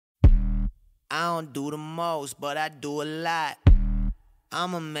I don't do the most, but I do a lot.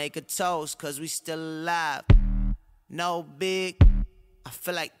 I'ma make a toast, cause we still alive. No big, I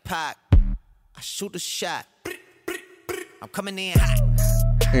feel like Pac. I shoot a shot. I'm coming in hot.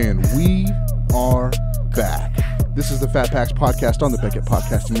 And we are back. This is the Fat Packs podcast on the Beckett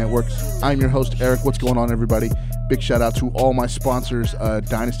Podcasting Network. I'm your host, Eric. What's going on, everybody? Big shout out to all my sponsors,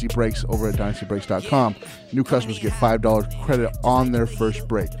 Dynasty Breaks over at dynastybreaks.com. New customers get $5 credit on their first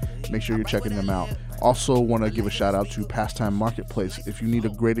break. Make sure you're checking them out. Also want to give a shout out to Pastime Marketplace. If you need a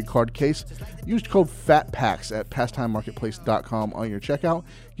graded card case, use code FATPACKS at pastimemarketplace.com on your checkout.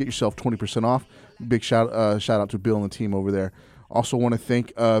 Get yourself 20% off. Big shout out to Bill and the team over there. Also want to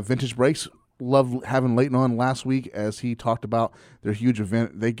thank Vintage Breaks. Loved having Leighton on last week as he talked about their huge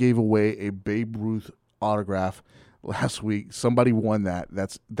event. They gave away a Babe Ruth autograph last week. Somebody won that.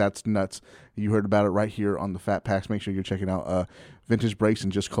 That's nuts. You heard about it right here on the Fat Packs. Make sure you're checking out Vintage Breaks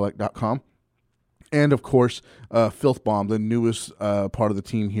and JustCollect.com. And, of course, Filth Bomb, the newest part of the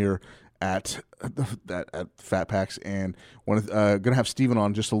team here at Fat Packs. And going to have Steven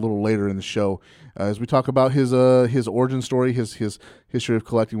on just a little later in the show as we talk about his origin story, his history of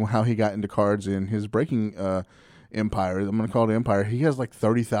collecting, how he got into cards, and his breaking empire. I'm going to call it empire. He has like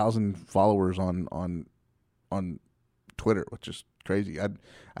 30,000 followers on Twitter, which is crazy.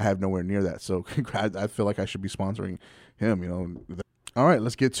 I have nowhere near that. So I feel like I should be sponsoring him, you know. All right,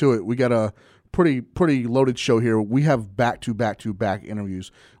 let's get to it. We got a pretty loaded show here. We have back-to-back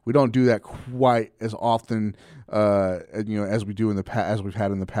interviews. We don't do that quite as often, as we do in the past, as we've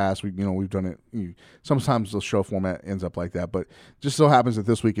had in the past. We've done it. Sometimes the show format ends up like that, but just so happens that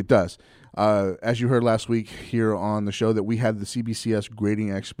this week it does. As you heard last week here on the show, that we had the CBCS Grading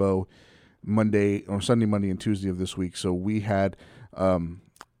Expo Sunday, Monday, and Tuesday of this week. So we had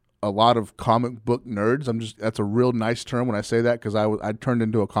a lot of comic book nerds. That's a real nice term when I say that, because I turned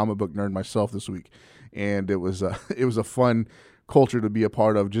into a comic book nerd myself this week, and it was a fun culture to be a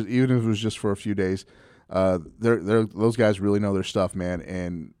part of. Just even if it was just for a few days. Those guys really know their stuff, man,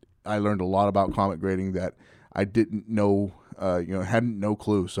 and I learned a lot about comic grading that I didn't know, hadn't no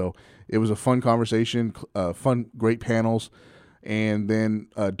clue. So it was a fun conversation, great panels, and then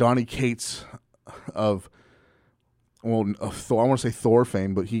Donnie Cates of Thor, I want to say Thor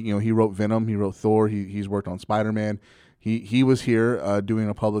fame, but he wrote Venom, he wrote Thor, he's worked on Spider-Man. He was here doing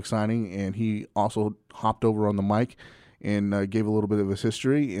a public signing, and he also hopped over on the mic and gave a little bit of his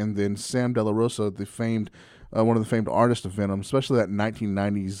history. And then Sam De La Rosa, the famed one of the famed artists of Venom, especially that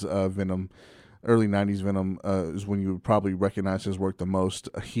 1990s Venom, early 90s Venom is when you would probably recognize his work the most.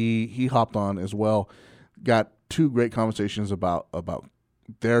 He hopped on as well, got two great conversations about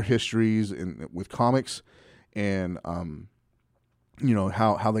their histories with comics, and how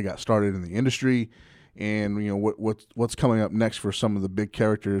they got started in the industry, and what's coming up next for some of the big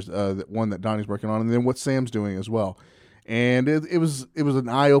characters. That Donnie's working on, and then what Sam's doing as well. And it was an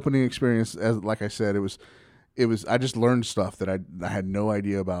eye-opening experience. As like I said, it was I just learned stuff that I had no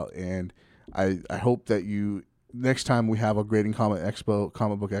idea about, and I hope that next time we have a grading comic book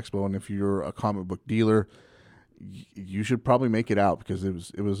expo, and if you're a comic book dealer, you should probably make it out, because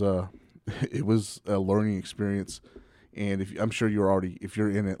it was a learning experience. And I'm sure if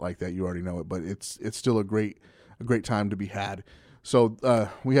you're in it like that, you already know it, but it's still a great time to be had. So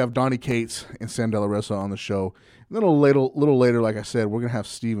we have Donnie Cates and Sam De La Rosa on the show. And then a little later, like I said, we're gonna have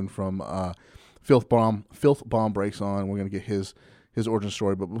Steven from Filth Bomb Breaks on. We're gonna get his origin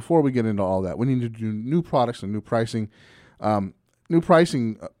story. But before we get into all that, we need to do new products and new pricing.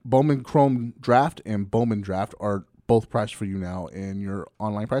 Bowman Chrome Draft and Bowman Draft are both priced for you now in your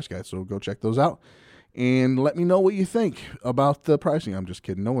online price guide. So go check those out and let me know what you think about the pricing. I'm just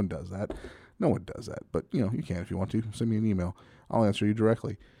kidding. No one does that. But you can if you want to. Send me an email. I'll answer you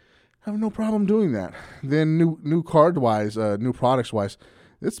directly. I have no problem doing that. Then new card wise, new products wise,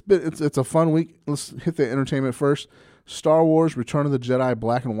 it's a fun week. Let's hit the entertainment first. Star Wars Return of the Jedi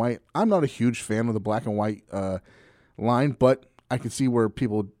Black and White. I'm not a huge fan of the black and white line, but I can see where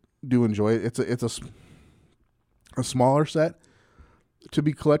people do enjoy it. It's a smaller set to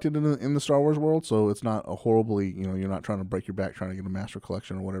be collected in the Star Wars world, so it's not a horribly, you're not trying to break your back trying to get a master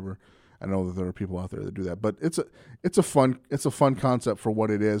collection or whatever. I know that there are people out there that do that, but it's a fun concept for what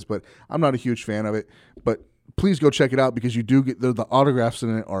it is, but I'm not a huge fan of it. But please go check it out, because you do get the autographs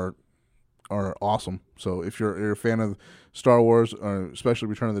in it are awesome. So if you're a fan of Star Wars, especially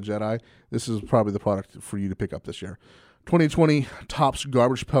Return of the Jedi, this is probably the product for you to pick up this year. 2020 Topps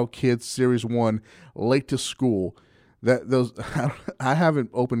Garbage Pail Kids Series 1 Late to School. I haven't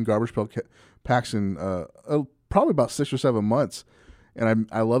opened Garbage Pail packs in probably about 6 or 7 months, and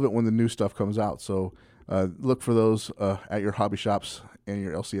I love it when the new stuff comes out. So look for those at your hobby shops and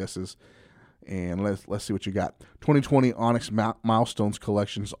your LCSs. And let's see what you got. 2020 Onyx Milestones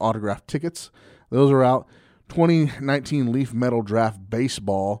Collections autographed tickets. Those are out. 2019 Leaf Metal Draft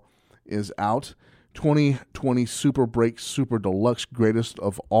Baseball is out. 2020 Super Break Super Deluxe Greatest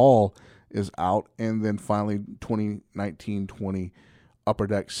of All is out. And then finally 2019-20 Upper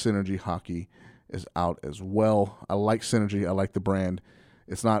Deck Synergy Hockey is out as well. I like Synergy. I like the brand.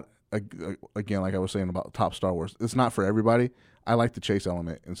 It's not, again, like I was saying about Top Star Wars, it's not for everybody. I like the chase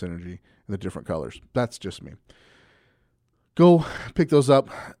element in Synergy and the different colors. That's just me. Go pick those up.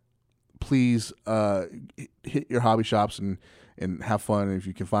 Please hit your hobby shops and have fun. If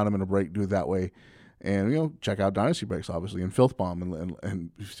you can find them in a break, do it that way. And, check out Dynasty Breaks, obviously, and Filth Bomb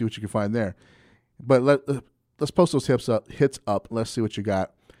and see what you can find there. But let's post those hits up. Let's see what you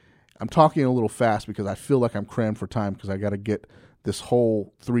got. I'm talking a little fast because I feel like I'm crammed for time because I got to get this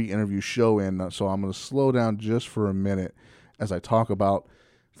whole 3-interview show in. So I'm going to slow down just for a minute as I talk about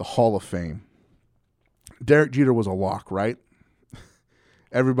the Hall of Fame. Derek Jeter was a lock, right?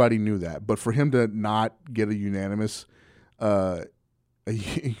 Everybody knew that. But for him to not get a unanimous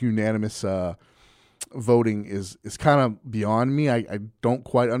voting is kind of beyond me. I don't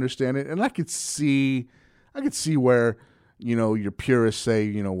quite understand it. And I could see where, your purists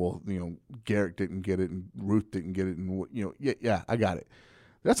say, Garrett didn't get it and Ruth didn't get it. And, yeah, I got it.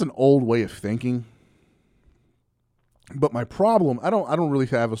 That's an old way of thinking. But my problem, I don't really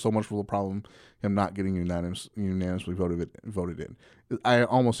have so much of a problem him not getting unanimously voted in. I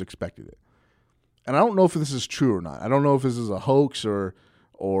almost expected it. And I don't know if this is true or not. I don't know if this is a hoax or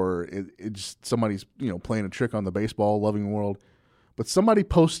it's somebody's, playing a trick on the baseball loving world. But somebody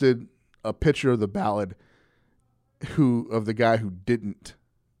posted a picture of the ballot of the guy who didn't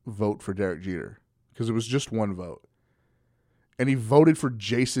vote for Derek Jeter because it was just one vote. And he voted for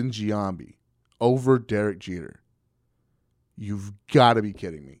Jason Giambi over Derek Jeter. You've got to be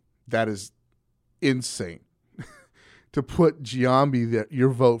kidding me. That is insane. To put Giambi, your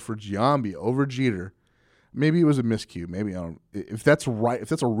vote for Giambi over Jeter. Maybe it was a miscue. Maybe I don't. If that's right, if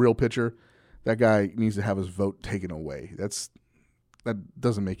that's a real picture, that guy needs to have his vote taken away. That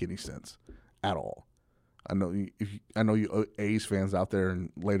doesn't make any sense at all. I know you A's fans out there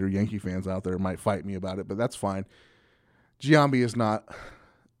and later Yankee fans out there might fight me about it, but that's fine. Giambi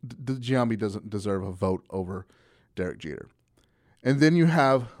doesn't deserve a vote over Derek Jeter. And then you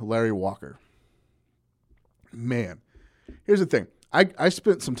have Larry Walker. Man, here's the thing. I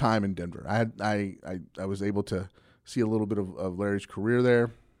spent some time in Denver. I was able to see a little bit of Larry's career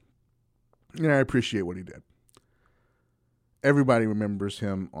there, and I appreciate what he did. Everybody remembers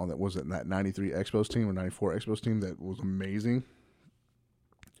him on that 93 Expos team or 94 Expos team that was amazing.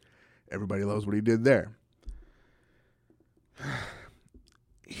 Everybody loves what he did there.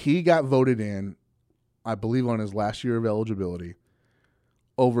 He got voted in, I believe, on his last year of eligibility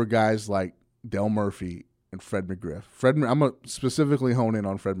over guys like Dale Murphy and Fred McGriff. I'm going to specifically hone in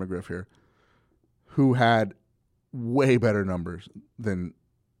on Fred McGriff here, who had way better numbers than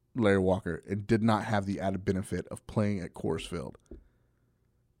Larry Walker and did not have the added benefit of playing at Coors Field.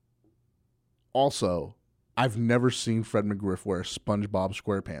 Also, I've never seen Fred McGriff wear a SpongeBob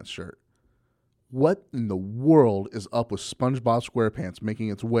SquarePants shirt. What in the world is up with SpongeBob SquarePants making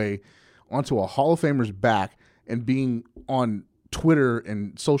its way onto a Hall of Famer's back and being on Twitter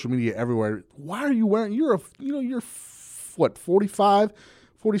and social media everywhere? Why are you wearing? You're 45,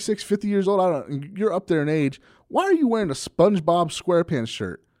 46, 50 years old. You're up there in age. Why are you wearing a SpongeBob SquarePants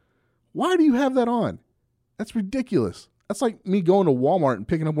shirt? Why do you have that on? That's ridiculous. That's like me going to Walmart and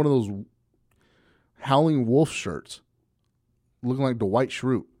picking up one of those Howling Wolf shirts, looking like Dwight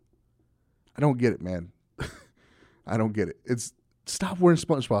Schrute. I don't get it, man. I don't get it. Stop wearing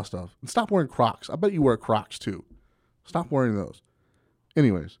SpongeBob stuff and stop wearing Crocs. I bet you wear Crocs too. Stop wearing those.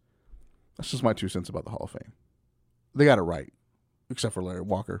 Anyways, that's just my 2 cents about the Hall of Fame. They got it right, except for Larry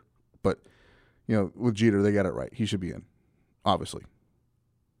Walker. But, with Jeter, they got it right. He should be in, obviously.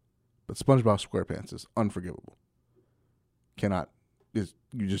 But SpongeBob SquarePants is unforgivable.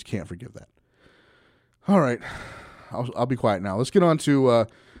 You just can't forgive that. All right. I'll be quiet now. Let's get on to,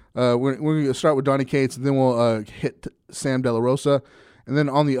 we're going to start with Donnie Cates, and then we'll hit Sam De La Rosa. And then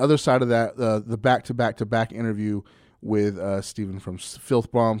on the other side of that, the back-to-back-to-back interview with Steven from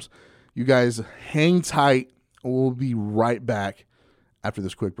Filth Bombs. You guys hang tight. We'll be right back after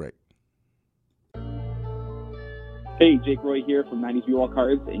this quick break. Hey, Jake Roy here from 90s View All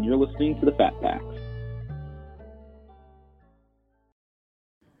Cards, and you're listening to the Fat Packs.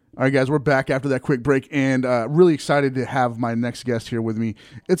 All right, guys, we're back after that quick break, and really excited to have my next guest here with me.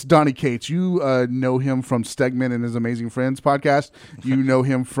 It's Donny Cates. You know him from Stegman and His Amazing Friends podcast. You know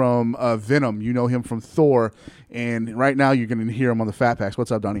him from Venom. You know him from Thor. And right now you're going to hear him on the Fat Packs.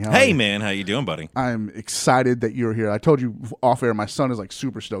 What's up, Donny? How are you? Man. How you doing, buddy? I'm excited that you're here. I told you off air, my son is like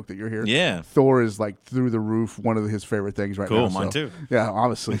super stoked that you're here. Yeah. Thor is like through the roof, one of his favorite things right now. Cool, mine too. Yeah,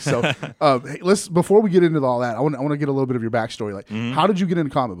 obviously. So hey, before we get into all that, I want to get a little bit of your backstory. Like, how did you get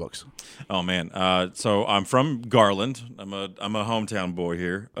into comic books? Oh man, so I'm from Garland. I'm a hometown boy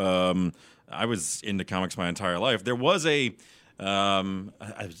here. I was into comics my entire life. There was a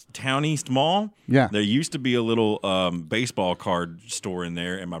Town East Mall. Yeah. There used to be a little baseball card store in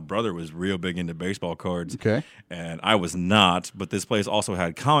there, and my brother was real big into baseball cards. Okay. And I was not, but this place also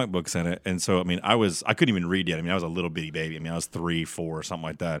had comic books in it. And so, I mean, I couldn't even read yet. I mean, I was a little bitty baby. I mean, I was 3, 4, or something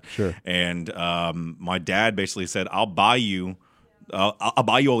like that. Sure. And my dad basically said, I'll buy you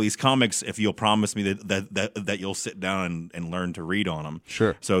all these comics if you'll promise me that you'll sit down and learn to read on them.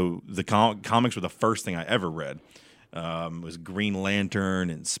 Sure. So the comics were the first thing I ever read. It was Green Lantern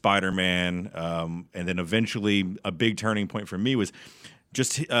and Spider-Man. And then eventually a big turning point for me was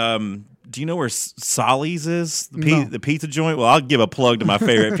just, do you know where Solly's is? The pizza joint? Well, I'll give a plug to my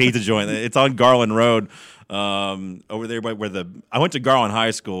favorite pizza joint. It's on Garland Road. Over there where I went to Garland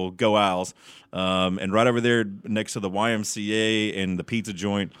High School, go Owls, and right over there next to the YMCA and the pizza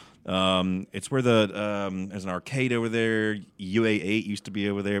joint, it's where there's an arcade over there. UA8 used to be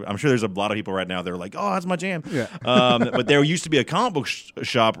over there. I'm sure there's a lot of people right now that are like, oh, that's my jam. Yeah. But there used to be a comic book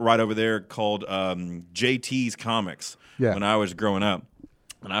shop right over there called JT's Comics when I was growing up.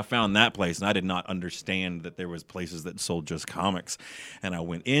 And I found that place, and I did not understand that there was places that sold just comics. And I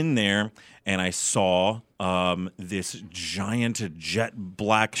went in there, and I saw this giant jet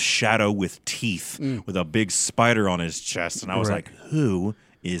black shadow with teeth with a big spider on his chest. And I was like, who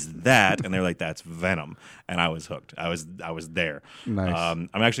is that? And they're like, that's Venom. And I was hooked. I was there. Nice.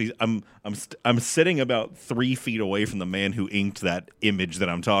 I'm sitting about 3 feet away from the man who inked that image that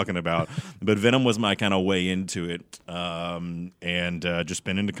I'm talking about. But Venom was my kind of way into it, and just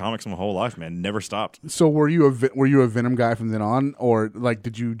been into comics my whole life, man. Never stopped. So were you a Venom guy from then on, or like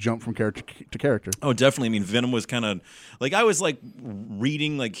did you jump from character to character? Oh, definitely. I mean, Venom was kind of like I was like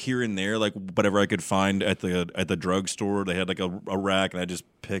reading like here and there, like whatever I could find at the drugstore. They had like a rack, and I just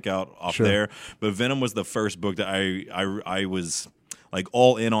pick out off there. But Venom was the first book that I was like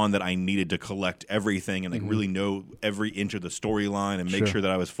all in on, that I needed to collect everything and like really know every inch of the storyline and make sure that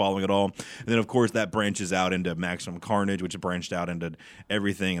I was following it all. And then of course that branches out into Maximum Carnage, which branched out into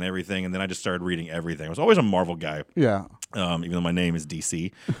everything. And then I just started reading everything. I was always a Marvel guy. Yeah. Even though my name is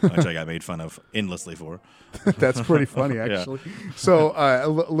DC, which I got made fun of endlessly for. That's pretty funny, actually. Yeah. So a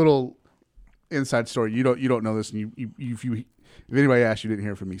little inside story. You don't know this, and if anybody asked, you didn't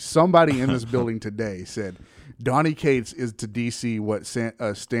hear from me. Somebody in this building today said Donny Cates is to DC what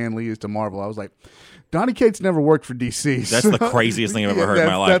Stan Lee is to Marvel. I was like, Donny Cates never worked for DC. That's the craziest thing I've ever heard in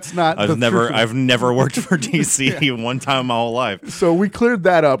my life. That's not. I've never worked for DC one time in my whole life. So we cleared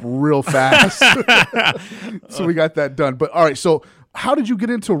that up real fast. So we got that done. But all right, so how did you get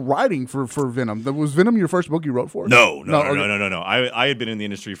into writing for Venom? Was Venom your first book you wrote for? No. I had been in the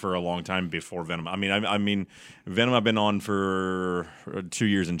industry for a long time before Venom. I mean, Venom I've been on for 2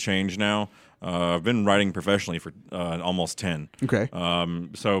 years and change now. I've been writing professionally for almost 10. Okay.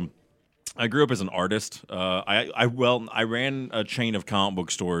 So I grew up as an artist. I ran a chain of comic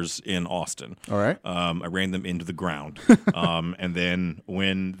book stores in Austin. All right. I ran them into the ground. And then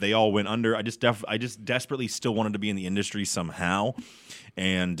when they all went under, I just desperately still wanted to be in the industry somehow.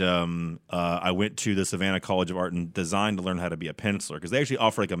 And I went to the Savannah College of Art and Design to learn how to be a penciler, because they actually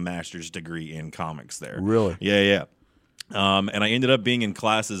offer like a master's degree in comics there. Really? Yeah. And I ended up being in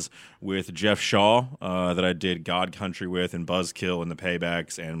classes with Jeff Shaw that I did God Country with, and Buzzkill and the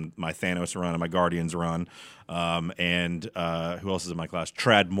Paybacks, and my Thanos run and my Guardians run. And who else is in my class?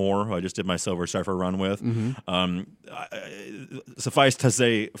 Trad Moore, who I just did my Silver Surfer run with. Suffice to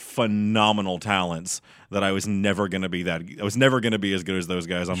say, phenomenal talents that I was never going to be as good as those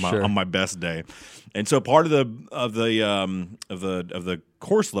guys on my best day. And so part of the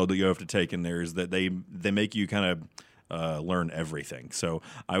course load that you have to take in there is that they make you kind of learn everything. So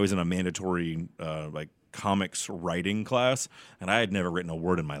I was in a mandatory comics writing class, and I had never written a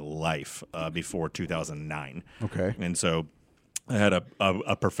word in my life before 2009. Okay. And so I had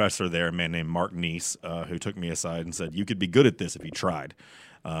a professor there, a man named Mark Neese, who took me aside and said, you could be good at this if you tried.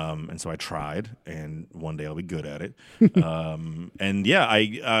 And so I tried, and one day I'll be good at it. And yeah,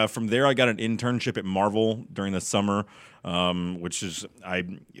 I from there I got an internship at Marvel during the summer, which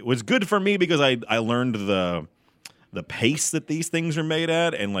it was good for me because I learned the pace that these things are made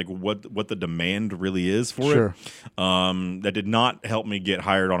at and like what the demand really is for Sure. it. That did not help me get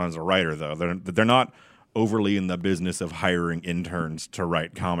hired on as a writer, though. They're not overly in the business of hiring interns to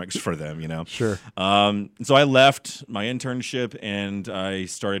write comics for them, you know. Sure. So I left my internship and I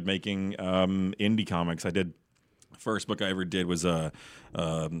started making indie comics. I did. First book I ever did was a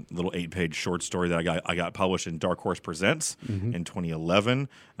little 8-page short story that I got published in Dark Horse Presents in 2011.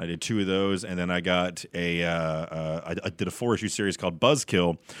 I did 2 of those, and then I got I did a 4-issue series called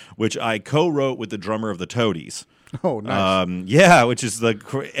Buzzkill, which I co-wrote with the drummer of the Toadies. Oh, nice. Yeah, which is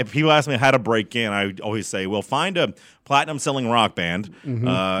if people ask me how to break in, I always say, well, find a platinum selling rock band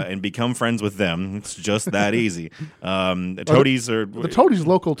and become friends with them. It's just that easy. The Toadies are the Toadies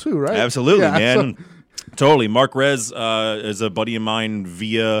local too, right? Absolutely, Yeah, man. Totally. Mark Rez is a buddy of mine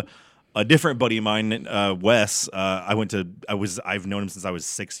via a different buddy of mine, Wes. I've known him since I was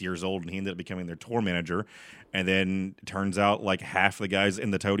 6 years old, and he ended up becoming their tour manager. And then it turns out like half the guys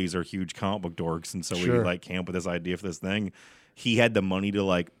in the Toadies are huge comic book dorks, and so we like came up with this idea for this thing. He had the money to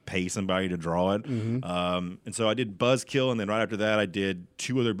like pay somebody to draw it, and so I did Buzzkill, and then right after that, I did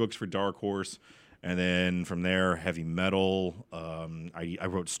 2 other books for Dark Horse. And then from there, heavy metal. I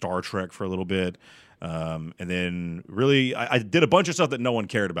wrote Star Trek for a little bit. And then really, I did a bunch of stuff that no one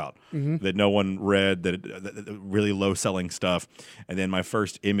cared about, that no one read, that really low-selling stuff. And then my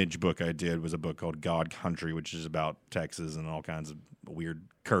first Image book I did was a book called God Country, which is about Texas and all kinds of weird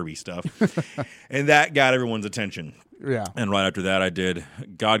Kirby stuff. And that got everyone's attention. Yeah. And right after that, I did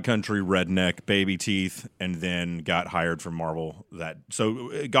God Country, Redneck, Baby Teeth, and then got hired for Marvel.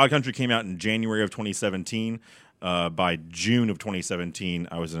 So God Country came out in January of 2017. By June of 2017,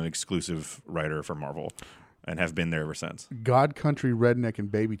 I was an exclusive writer for Marvel and have been there ever since. God Country, Redneck,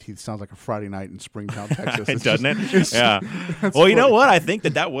 and Baby Teeth sounds like a Friday night in Springtown, Texas. Doesn't it? Yeah. Well, you know what? I think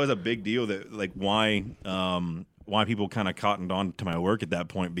that was a big deal. That like why people kind of cottoned on to my work at that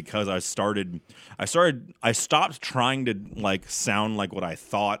point, because I stopped trying to like sound like what I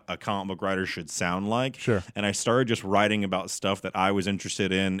thought a comic book writer should sound like. Sure. And I started just writing about stuff that I was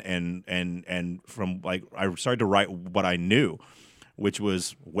interested in, and from like I started to write what I knew, which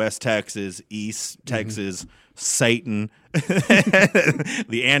was West Texas, East Texas, Satan,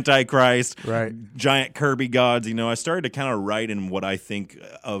 the Antichrist, right? Giant Kirby gods. You know, I started to kind of write in what I think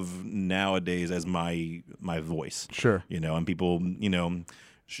of nowadays as my voice. Sure. You know, and people,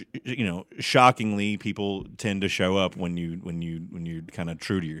 shockingly, people tend to show up when you're kind of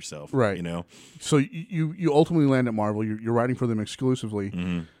true to yourself. Right. You know. So you ultimately land at Marvel. You're writing for them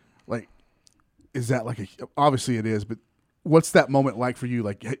exclusively. Like, is that like obviously it is, but what's that moment like for you?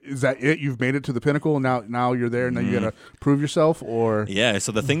 Like, is that it? You've made it to the pinnacle, and now you're there, and now you got to prove yourself, or yeah.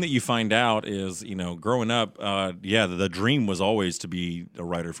 So the thing that you find out is, growing up, the dream was always to be a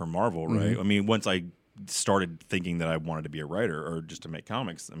writer for Marvel, right? I mean, once I started thinking that I wanted to be a writer or just to make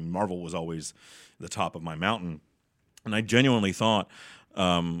comics, I mean, Marvel was always the top of my mountain, and I genuinely thought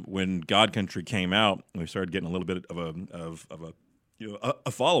when God Country came out, and we started getting a little bit of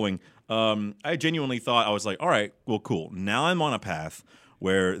a following. I genuinely thought, I was like, all right, well, cool. Now I'm on a path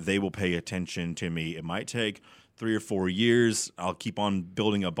where they will pay attention to me. It might take 3 or 4 years. I'll keep on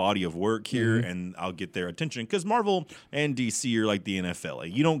building a body of work here, and I'll get their attention. Because Marvel and DC are like the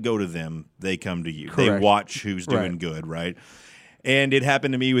NFL. You don't go to them; they come to you. Correct. They watch who's doing good, right? And it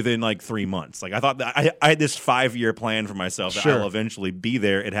happened to me within like 3 months. Like I thought that I had this 5-year plan for myself that I'll eventually be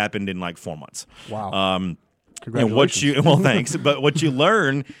there. It happened in like 4 months. Wow. And thanks. But what you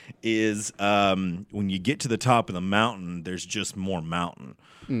learn is when you get to the top of the mountain, there's just more mountain.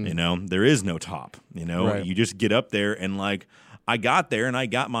 There is no top. Right. You just get up there, and like I got there, and I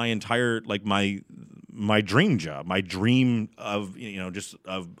got my entire like my dream job, my dream of just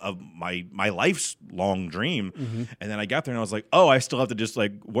of my life's long dream. And then I got there, and I was like, oh, I still have to just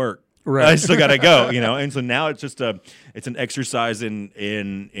like work. Right. I still gotta go, and so now it's just it's an exercise in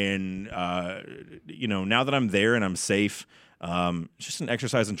now that I'm there and I'm safe, it's just an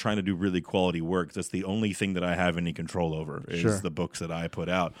exercise in trying to do really quality work. That's the only thing that I have any control over is the books that I put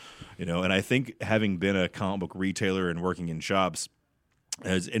out, and I think having been a comic book retailer and working in shops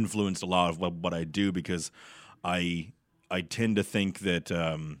has influenced a lot of what I do, because I tend to think that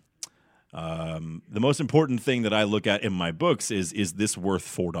the most important thing that I look at in my books is this worth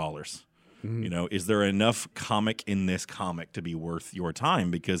 $4? Is there enough comic in this comic to be worth your time?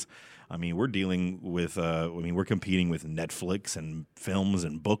 Because I mean, we're dealing with we're competing with Netflix and films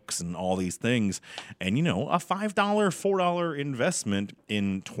and books and all these things, and a $5, $4 investment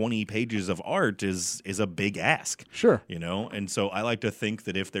in 20 pages of art is a big ask. Sure. And so I like to think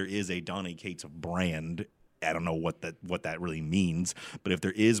that if there is a Donny Cates brand I don't know what that really means, but if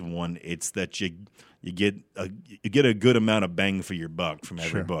there is one, it's that you get a good amount of bang for your buck from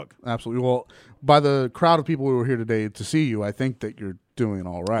every book. Absolutely. Well, by the crowd of people who were here today to see you, I think that you're doing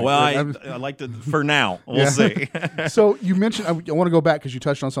all right. Well, I like to, for now. We'll see. So you mentioned, I want to go back because you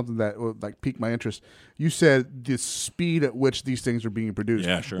touched on something that like piqued my interest. You said the speed at which these things are being produced.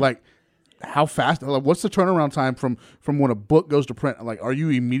 Yeah, sure. Like, how fast? Like, what's the turnaround time from when a book goes to print? Like, are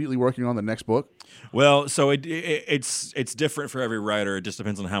you immediately working on the next book? Well, so it's different for every writer. It just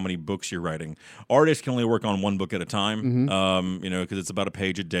depends on how many books you're writing. Artists can only work on one book at a time, because it's about a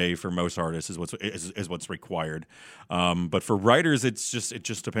page a day for most artists is what's required. But for writers, it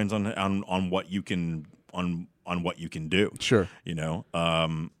just depends on what you can on what you can do. Sure.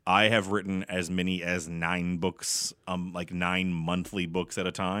 I have written as many as 9 books, like 9 monthly books at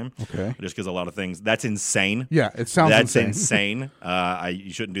a time. Okay. Just because a lot of things. That's insane. Yeah, it sounds That's insane.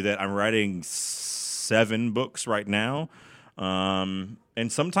 You shouldn't do that. I'm writing 7 books right now. And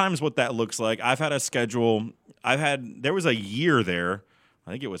sometimes what that looks like, I've had a schedule. There was a year there,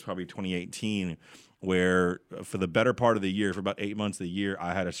 I think it was probably 2018, where for the better part of the year, for about 8 months of the year,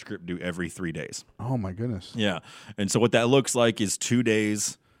 I had a script due every 3 days. Oh, my goodness. Yeah. And so what that looks like is 2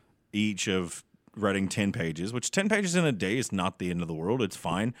 days each of writing 10 pages, which 10 pages in a day is not the end of the world. It's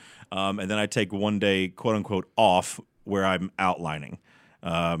fine. And then I take one day, quote unquote, off where I'm outlining.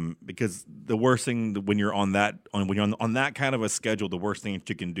 Because the worst thing when you're on that kind of a schedule, the worst thing that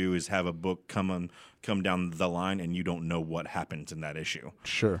you can do is have a book come down the line and you don't know what happens in that issue.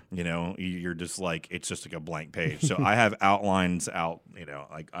 Sure. You're just like, it's just like a blank page. So I have outlines out,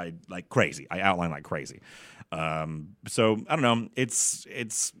 like crazy. I outline like crazy. So I don't know. It's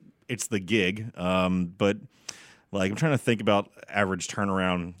the gig. But like, I'm trying to think about average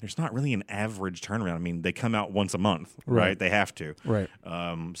turnaround. There's not really an average turnaround. I mean, they come out once a month, right? They have to. Right.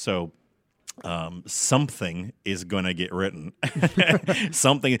 Something is going to get written.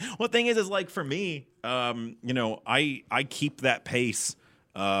 Something. Well, the thing is like for me, I keep that pace.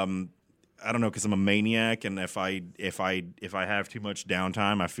 I don't know, because I'm a maniac, and if I have too much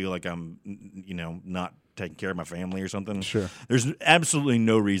downtime, I feel like I'm, not taking care of my family or something. Sure. There's absolutely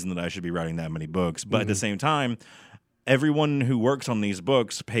no reason that I should be writing that many books, but at the same time, everyone who works on these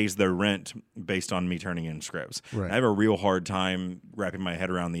books pays their rent based on me turning in scripts. Right. I have a real hard time wrapping my head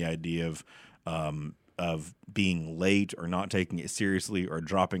around the idea of being late or not taking it seriously or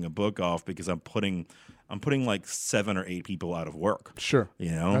dropping a book off because I'm putting like 7 or 8 people out of work. Sure.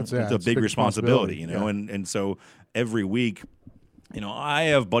 It's a big responsibility, Yeah. And so every week, I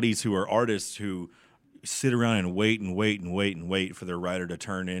have buddies who are artists who sit around and wait for their writer to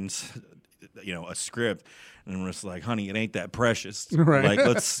turn in, a script. And we're just like, honey, it ain't that precious. Right. Like,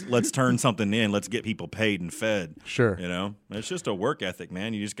 let's turn something in. Let's get people paid and fed. Sure. It's just a work ethic,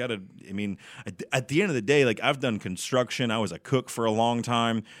 man. You just got to, at the end of the day, like I've done construction. I was a cook for a long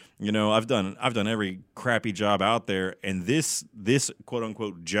time. I've done every crappy job out there. And this quote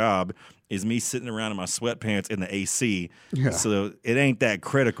unquote job is me sitting around in my sweatpants in the AC. Yeah. So it ain't that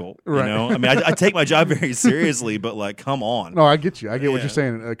critical. Right. I mean, I take my job very seriously, but like, come on. No, I get you. I get what you're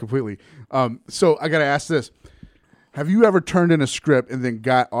saying completely. So I got to ask this. Have you ever turned in a script and then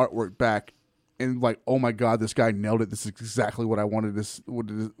got artwork back and like, oh my God, this guy nailed it. This is exactly what I wanted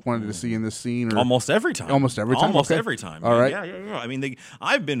to see in this scene? Or almost every time. Almost every time? Almost Okay. every time. All right. Yeah. I mean,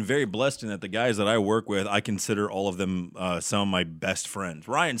 I've been very blessed in that the guys that I work with, I consider all of them some of my best friends.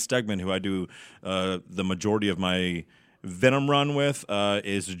 Ryan Stegman, who I do the majority of my Venom run with,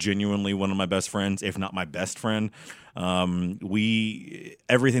 is genuinely one of my best friends, if not my best friend. Everything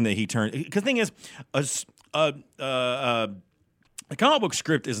that he turned, because the thing is, a comic book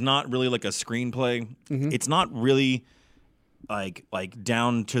script is not really like a screenplay. Mm-hmm. It's not really like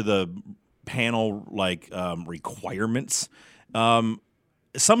down to the panel requirements. Some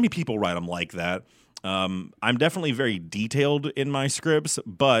people write them like that. I'm definitely very detailed in my scripts,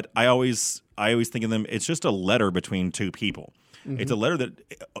 but I always think of them. It's just a letter between 2 people. Mm-hmm. It's a letter that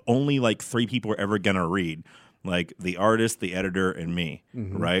only like 3 people are ever gonna read, like the artist, the editor, and me,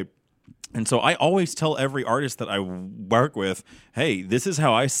 right? And so I always tell every artist that I work with, hey, this is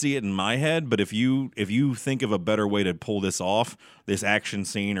how I see it in my head, but if you think of a better way to pull this off, this action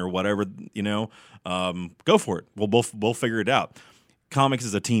scene or whatever, go for it. We'll figure it out. Comics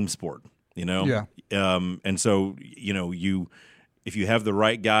is a team sport, Yeah. And so, if you have the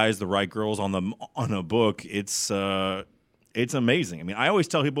right guys, the right girls on a book, it's amazing. I mean, I always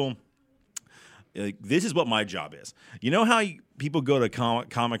tell people, this is what my job is. You know how people go to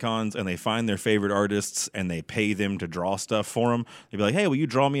Comic-Cons and they find their favorite artists and they pay them to draw stuff for them. They'd be like, hey, will you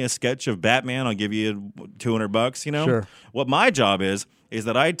draw me a sketch of Batman? I'll give you $200, you know? Sure. What my job is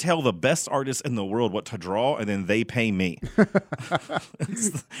that I tell the best artists in the world what to draw, and then they pay me.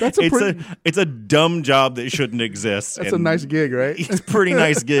 It's a dumb job that shouldn't exist. That's a nice gig, right? It's a pretty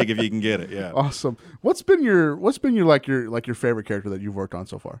nice gig if you can get it. Yeah. Awesome. What's been your your favorite character that you've worked on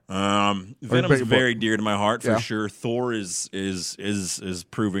so far? Venom's very dear to my heart for Yeah. sure. Thor is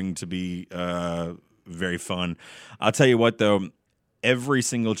proving to be very fun. I'll tell you what though. Every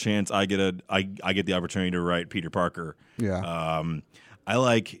single chance I get I get the opportunity to write Peter Parker. Yeah.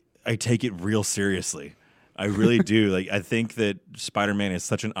 I take it real seriously. I really do. Like, I think that Spider-Man is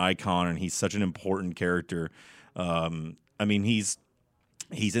such an icon and he's such an important character. I mean, he's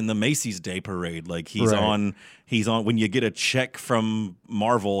in the Macy's Day Parade. Like he's on when you get a check from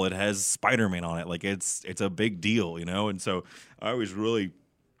Marvel, it has Spider-Man on it. Like it's a big deal, you know? And so I always really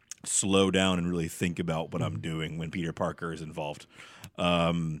slow down and really think about what I'm doing when Peter Parker is involved.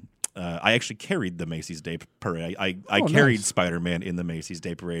 I actually carried the Macy's Day Parade. I carried nice. Spider-Man in the Macy's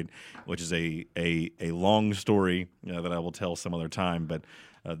Day Parade, which is a long story that I will tell some other time. But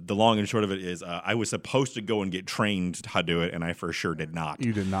the long and short of it is I was supposed to go and get trained how to do it, and I for sure did not.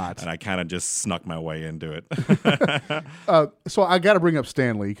 You did not. And I kind of just snuck my way into it. So I got to bring up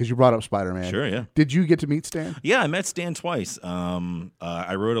Stan Lee because you brought up Spider-Man. Sure, yeah. Did you get to meet Stan? Yeah, I met Stan twice.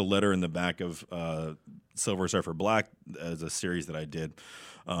 I wrote a letter in the back of Silver Surfer Black as a series that I did.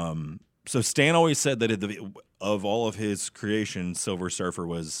 So Stan always said that of all of his creations, Silver Surfer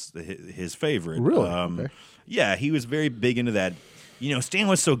was his favorite. Really? Okay. Yeah, he was very big into that. You know, Stan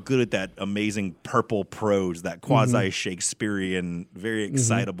was so good at that amazing purple prose, that quasi-Shakespearean, very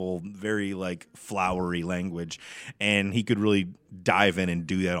excitable, very like flowery language, and he could really dive in and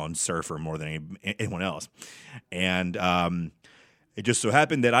do that on Surfer more than anyone else. And it just so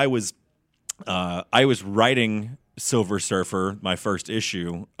happened that I was writing Silver Surfer, my first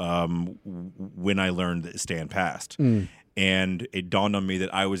issue, when I learned that Stan passed. And it dawned on me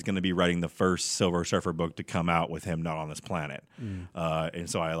that I was going to be writing the first Silver Surfer book to come out with him not on this planet. And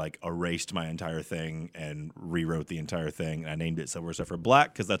so I like erased my entire thing and rewrote the entire thing. And I named it Silver Surfer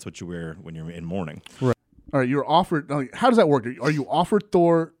Black because that's what you wear when you're in mourning. Right. All right. You're offered. How does that work? Are you offered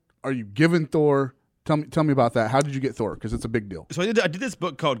Thor? Are you given Thor? Tell me about that. How did you get Thor? Because it's a big deal. So I did this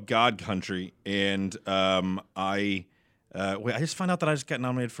book called God Country, and I just found out that I just got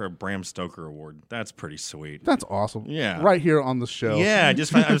nominated for a Bram Stoker Award. That's pretty sweet. That's awesome. Yeah. Right here on the show. Yeah,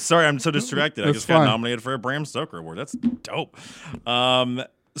 I'm sorry, I'm so distracted. I just got fine. nominated for a Bram Stoker Award. That's dope.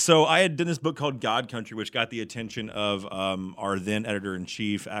 So I had done this book called God Country, which got the attention of our then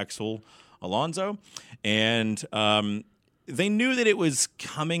editor-in-chief, Axel Alonso, and they knew that it was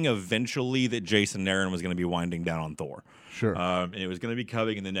coming eventually that Jason Aaron was going to be winding down on Thor. Sure. And it was going to be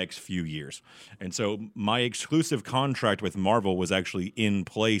coming in the next few years. And so my exclusive contract with Marvel was actually in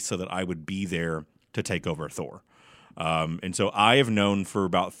place so that I would be there to take over Thor. And so I have known for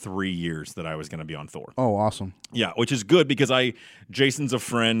about 3 years that I was going to be on Thor. Oh, awesome. Yeah, which is good because Jason's a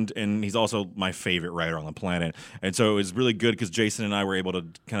friend and he's also my favorite writer on the planet. And so it was really good because Jason and I were able to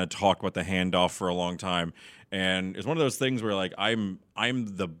kind of talk about the handoff for a long time. And it's one of those things where like I'm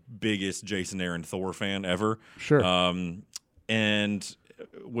the biggest Jason Aaron Thor fan ever. Sure. And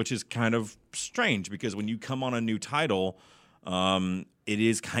which is kind of strange because when you come on a new title, it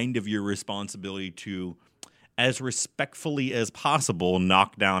is kind of your responsibility to, as respectfully as possible,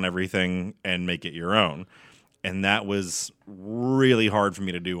 knock down everything and make it your own. And that was really hard for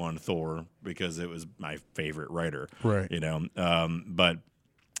me to do on Thor because it was my favorite writer. Right. You know, but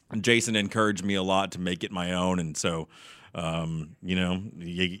Jason encouraged me a lot to make it my own, and so you know,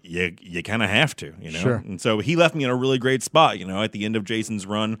 you kind of have to, you know. Sure. And so he left me in a really great spot. You know, at the end of Jason's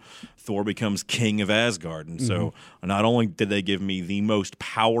run, Thor becomes king of Asgard, and so not only did they give me the most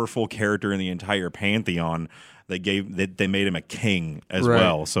powerful character in the entire pantheon, they made him a king as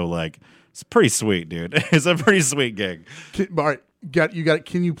well. So like, it's pretty sweet, dude. It's a pretty sweet gig. All right,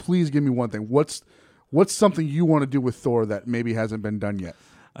 Can you please give me one thing? What's something you want to do with Thor that maybe hasn't been done yet?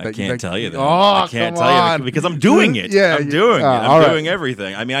 I can't tell you that. Oh, I can't come tell on. you because I'm doing it. Yeah, I'm doing it. all I'm doing right.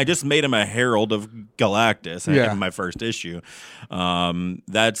 everything. I mean, I just made him a herald of Galactus in my first issue.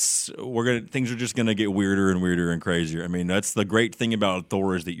 Things are just gonna get weirder and weirder and crazier. I mean, that's the great thing about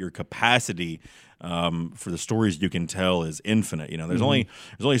Thor is that your capacity for the stories you can tell is infinite. You know, there's only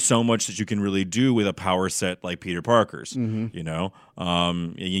so much that you can really do with a power set like Peter Parker's. You know,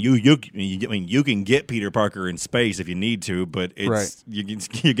 you can get Peter Parker in space if you need to, but it's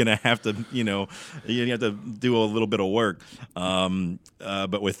you're gonna have to, you know, you have to do a little bit of work.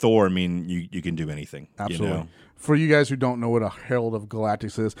 But with Thor, I mean, you can do anything. Absolutely. You know? For you guys who don't know what a Herald of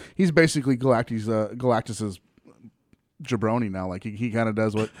Galactus is, he's basically Galactus's jabroni now. Like he kind of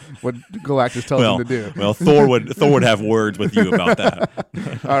does what Galactus tells him to do. Well, Thor would have words with you about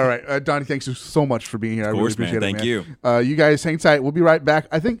that. All right, Donnie, thanks so much for being here. I really appreciate it. Thank you. You guys hang tight. We'll be right back.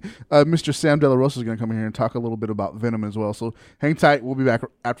 I think Mr. Sam De La Rosa is going to come in here and talk a little bit about Venom as well. So hang tight. We'll be back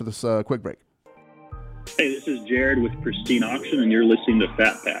after this quick break. Hey, this is Jared with Pristine Auction, and you're listening to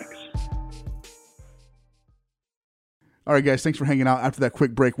Fat Packs. All right, guys, thanks for hanging out after that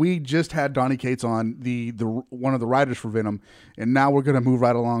quick break. We just had Donnie Cates on, the one of the writers for Venom, and now we're going to move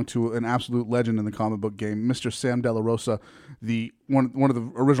right along to an absolute legend in the comic book game, Mr. Sam De La Rosa, one of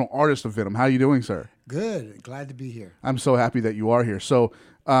the original artists of Venom. How are you doing, sir? Good. Glad to be here. I'm so happy that you are here. So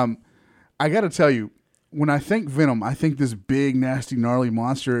I got to tell you, when I think Venom, I think this big, nasty, gnarly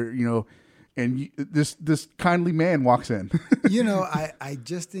monster, you know, and this kindly man walks in. You know, I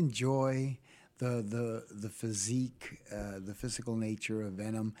just enjoy the physique, the physical nature of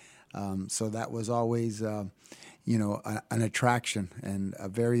Venom. So that was always, you know, an attraction and a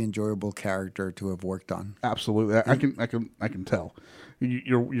very enjoyable character to have worked on. Absolutely, I can tell.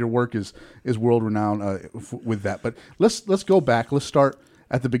 Your work is world renowned with that. But let's go back. Let's start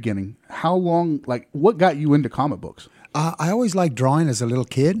at the beginning. How long? Like, what got you into comic books? I always liked drawing as a little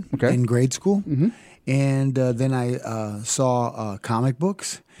kid in grade school. Mm-hmm. And then I saw comic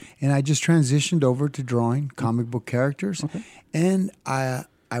books, and I just transitioned over to drawing comic book characters. Okay. And I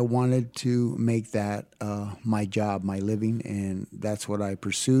wanted to make that my job, my living, and that's what I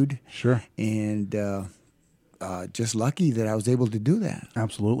pursued. Sure. And just lucky that I was able to do that.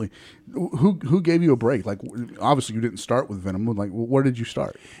 Absolutely. Who gave you a break? Like, obviously you didn't start with Venom. Like, where did you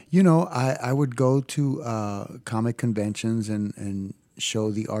start? You know, I would go to comic conventions and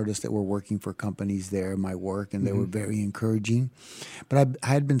show the artists that were working for companies there my work, and they were very encouraging. But I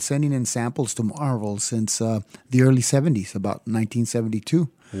had been sending in samples to Marvel since the early 70s, about 1972.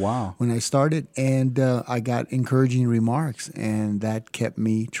 Wow. When I started, and I got encouraging remarks, and that kept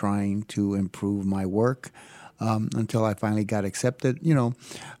me trying to improve my work until I finally got accepted. You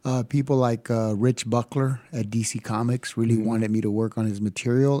know, people like Rich Buckler at DC Comics really wanted me to work on his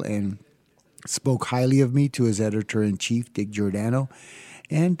material and spoke highly of me to his editor-in-chief, Dick Giordano.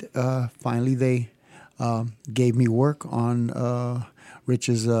 And finally they gave me work on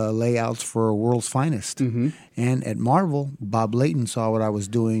Rich's layouts for World's Finest. And at Marvel, Bob Layton saw what I was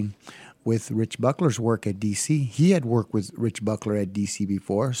doing with Rich Buckler's work at DC. He had worked with Rich Buckler at DC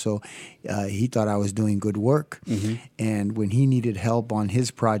before, so he thought I was doing good work. And when he needed help on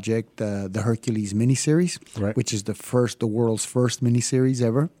his project, the Hercules miniseries, which is the world's first miniseries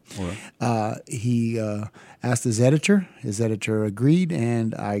ever, he asked his editor. His editor agreed,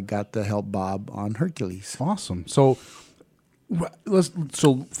 and I got to help Bob on Hercules. Awesome. So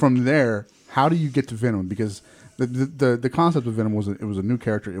from there, how do you get to Venom? Because the concept of Venom was a new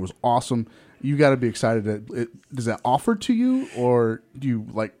character. It was awesome. You got to be excited. Does that offer to you, or do you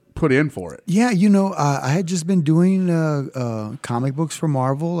like put in for it? Yeah, you know, I had just been doing comic books for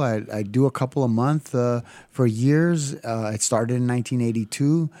Marvel. I do a couple a month for years. It started in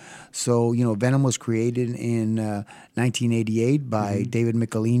 1982. So, you know, Venom was created in 1988 by David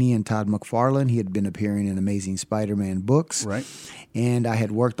Michelini and Todd McFarlane. He had been appearing in Amazing Spider-Man books. Right. And I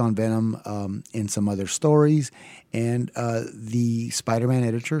had worked on Venom in some other stories. And the Spider-Man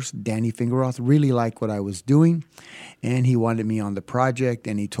editors, Danny Fingeroth, really liked what I was doing. And he wanted me on the project.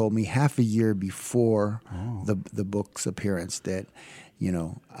 And he told me half a year before the book's appearance that, you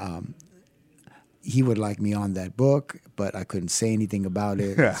know, he would like me on that book, but I couldn't say anything about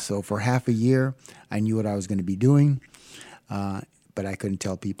it. Yeah. So for half a year, I knew what I was going to be doing, but I couldn't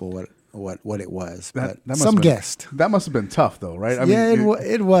tell people what it was. But some guessed. That must have been tough, though, right? I mean,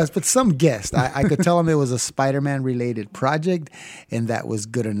 it was, but some guessed. I could tell them it was a Spider-Man related project, and that was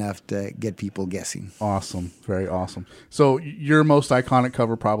good enough to get people guessing. Awesome, very awesome. So your most iconic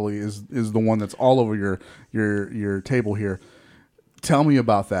cover probably is the one that's all over your table here. Tell me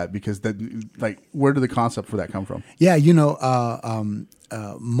about that, because where did the concept for that come from? Yeah, you know,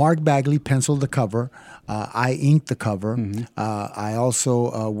 Mark Bagley penciled the cover. I inked the cover. I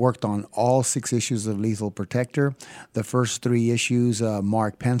also worked on all 6 issues of Lethal Protector. The first 3 issues,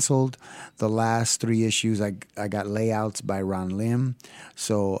 Mark penciled. The last 3 issues, I got layouts by Ron Lim.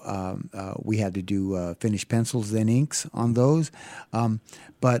 So we had to do finished pencils, then inks on those.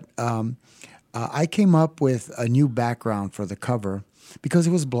 But I came up with a new background for the cover because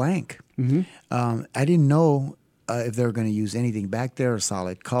it was blank. I didn't know if they were going to use anything back there, a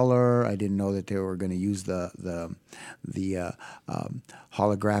solid color. I didn't know that they were going to use the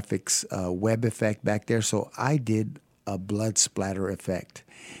holographics web effect back there. So I did a blood splatter effect.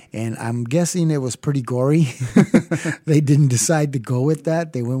 And I'm guessing it was pretty gory. They didn't decide to go with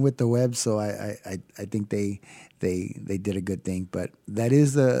that. They went with the web. So I think they did a good thing. But that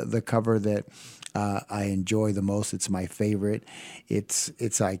is the cover that I enjoy the most. It's my favorite. It's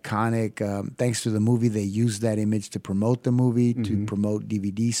iconic. Thanks to the movie, they used that image to promote the movie, to promote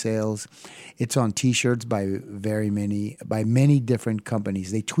DVD sales. It's on T-shirts by many different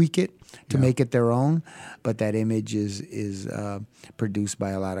companies. They tweak it to make it their own, but that image is produced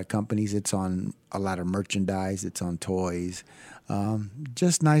by a lot of companies. It's on a lot of merchandise. It's on toys.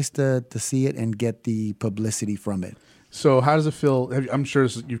 Just nice to see it and get the publicity from it. So how does it feel? I'm sure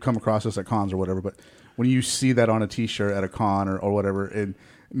you've come across this at cons or whatever, but when you see that on a T-shirt at a con or whatever, and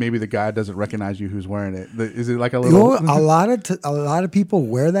maybe the guy doesn't recognize you who's wearing it, is it like a little? A lot of people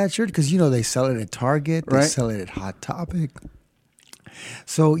wear that shirt because they sell it at Target, they sell it at Hot Topic.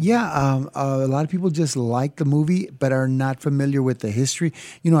 So a lot of people just like the movie but are not familiar with the history.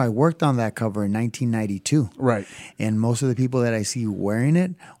 I worked on that cover in 1992, right? And most of the people that I see wearing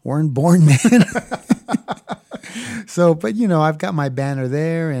it weren't born then. So, but I've got my banner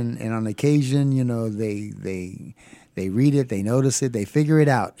there, and on occasion, they read it, they notice it, they figure it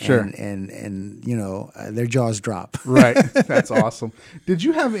out, sure, and their jaws drop. Right, that's awesome. Did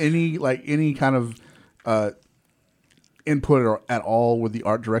you have any kind of input at all with the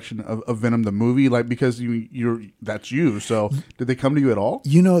art direction of Venom the movie? Because that's you. So did they come to you at all?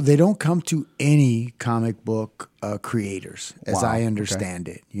 They don't come to any comic book creators, as I understand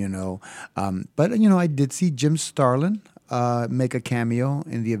it. But I did see Jim Starlin make a cameo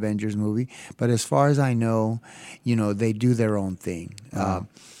in the Avengers movie. But as far as I know, they do their own thing.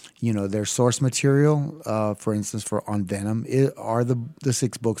 Their source material, for instance, on Venom, are the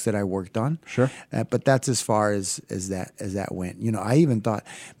 6 books that I worked on. Sure. But that's as far as that went. I even thought,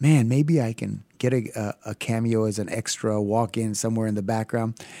 man, maybe I can get a cameo as an extra, walk in somewhere in the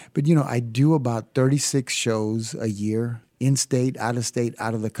background. But, I do about 36 shows a year, in-state, out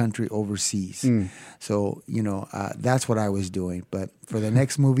of the country, overseas. So, that's what I was doing. But for the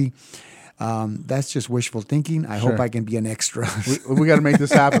next movie, that's just wishful thinking. I hope I can be an extra. We got to make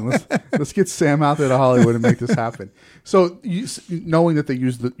this happen. Let's get Sam out there to Hollywood and make this happen. So, knowing that they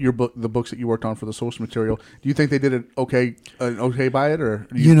used the books that you worked on for the source material, do you think they did it okay by it, or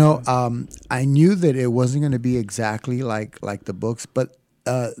I knew that it wasn't going to be exactly like the books, but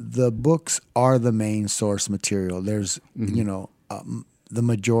the books are the main source material. There's the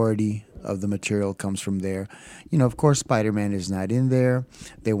majority of the material comes from there. Of course, Spider-Man is not in there.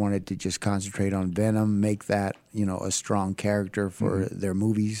 They wanted to just concentrate on Venom, make that, a strong character for their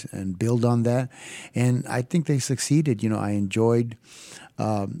movies and build on that. And I think they succeeded. I enjoyed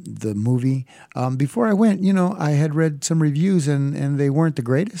the movie. Before I went, I had read some reviews and they weren't the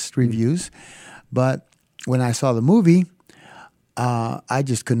greatest reviews. But when I saw the movie, I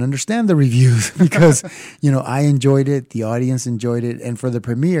just couldn't understand the reviews because, I enjoyed it. The audience enjoyed it. And for the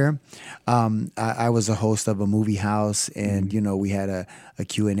premiere, I was a host of a movie house and, we had a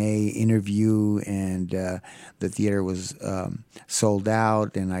Q&A interview and the theater was sold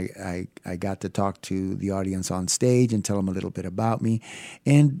out. And I got to talk to the audience on stage and tell them a little bit about me.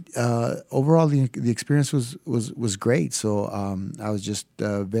 And overall, the experience was great. So I was just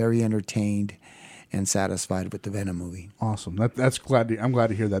very entertained and satisfied with the Venom movie. Awesome. I'm glad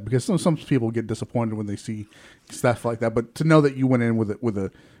to hear that because some people get disappointed when they see stuff like that. But to know that you went in with a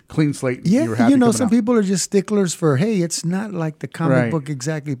clean slate, you were happy. Some people are just sticklers for, hey, it's not like the comic book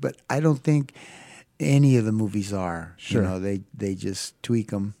exactly, but I don't think any of the movies are. Sure. They just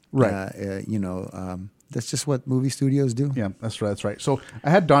tweak them. Right. That's just what movie studios do. Yeah, that's right. That's right. So I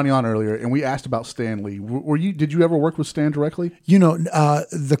had Donnie on earlier, and we asked about Stan Lee. Did you ever work with Stan directly?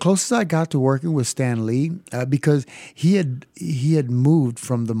 The closest I got to working with Stan Lee because he had moved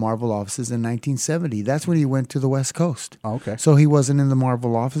from the Marvel offices in 1970. That's when he went to the West Coast. Oh, okay. So he wasn't in the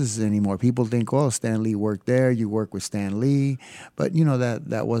Marvel offices anymore. People think, oh, Stan Lee worked there. You work with Stan Lee, but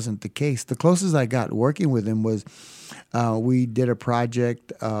that wasn't the case. The closest I got working with him was. We did a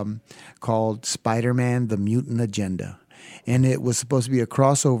project called Spider-Man: The Mutant Agenda. And it was supposed to be a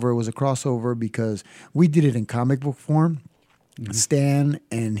crossover. It was a crossover because we did it in comic book form. Stan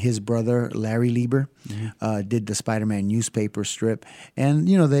and his brother Larry Lieber did the Spider-Man newspaper strip, and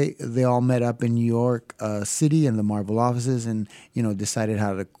they all met up in New York City in the Marvel offices, and decided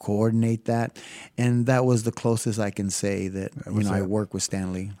how to coordinate that, and that was the closest I can say that I work with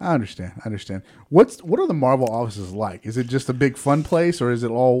Stan Lee. I understand. What are the Marvel offices like? Is it just a big fun place, or is it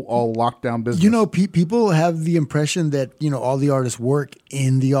all locked down business? People have the impression that all the artists work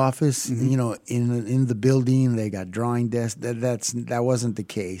in the office, in the building. They got drawing desks. That wasn't the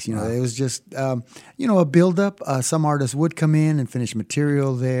case. It was just a buildup. Some artists would come in and finish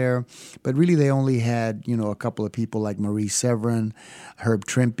material there, but really they only had a couple of people like Marie Severin, Herb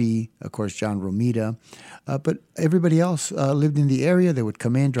Trimpe, of course John Romita, but everybody else lived in the area. They would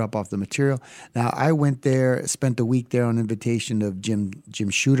come in, drop off the material. Now I went there, spent a week there on invitation of Jim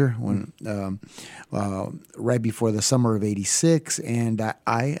Shooter when right before the summer of '86, and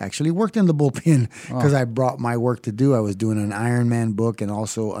I actually worked in the bullpen because I brought my work to do. I was doing an Iron Man book and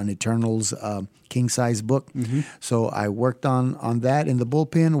also an Eternals king size book. So I worked on that in the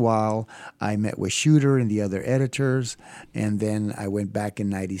bullpen while I met with Shooter and the other editors, and then I went back in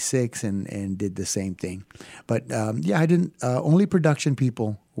 '96 and did the same thing. But I didn't. Only production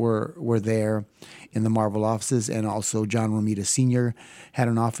people were there in the Marvel offices, and also John Romita Sr. had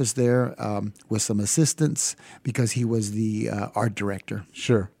an office there with some assistants because he was the art director.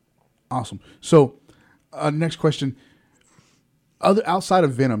 Sure. Awesome. So next question. Outside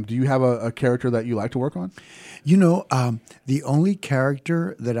of Venom, do you have a character that you like to work on? The only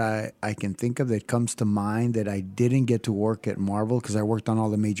character that I can think of that comes to mind that I didn't get to work at Marvel, because I worked on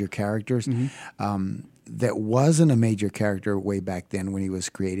all the major characters, that wasn't a major character way back then when he was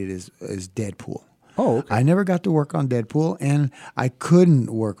created is Deadpool. Oh, okay. I never got to work on Deadpool, and I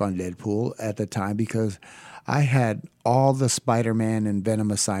couldn't work on Deadpool at the time because I had all the Spider-Man and Venom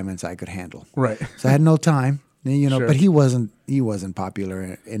assignments I could handle. Right. So I had no time. Sure. But he wasn't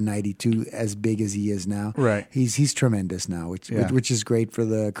popular in '92 as big as he is now. Right. He's tremendous now, which is great for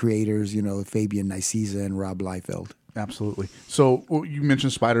the creators, Fabian Nicieza and Rob Liefeld. Absolutely. So you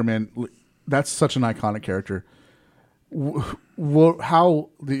mentioned Spider-Man. That's such an iconic character. You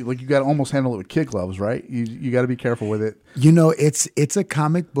got to almost handle it with kid gloves, right? You got to be careful with it. It's a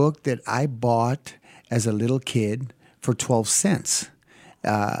comic book that I bought as a little kid for 12 cents.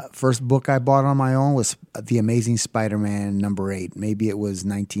 First book I bought on my own was The Amazing Spider-Man #8. Maybe it was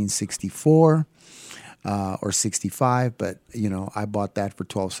 1964 or 65, but I bought that for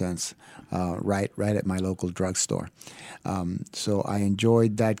 12 cents right at my local drugstore. So I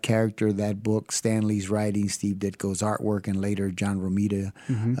enjoyed that character, that book, Stan Lee's writing, Steve Ditko's artwork, and later John Romita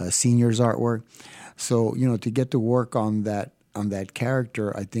Sr.'s artwork. So to get to work on that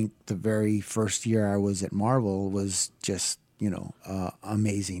character, I think the very first year I was at Marvel was just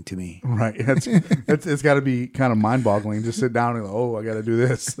amazing to me. Right. It's got to be kind of mind-boggling. Just sit down and go, I got to do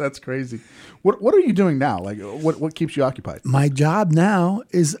this. That's crazy. What are you doing now? Like, what keeps you occupied? My job now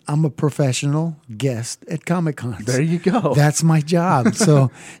is I'm a professional guest at Comic-Cons. There you go. That's my job.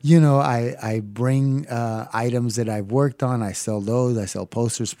 So, I bring items that I've worked on. I sell those. I sell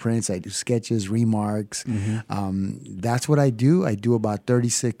posters, prints. I do sketches, remarks. That's what I do. I do about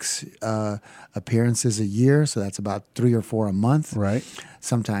 36 appearances a year. So that's about 3 or 4 a month. Right.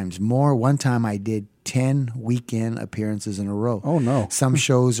 Sometimes more. One time I did 10 weekend appearances in a row. Oh, no. Some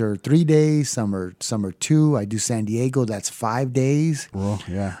shows are 3 days, some are 2. I do San Diego, that's 5 days. Well,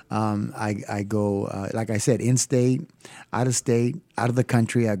 yeah. I go, like I said, in-state, out of the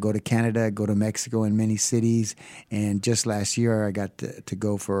country. I go to Canada, I go to Mexico in many cities. And just last year, I got to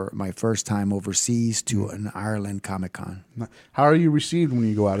go for my first time overseas to an Ireland Comic-Con. How are you received when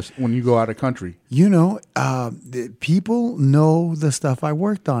you go out of country? People know the stuff I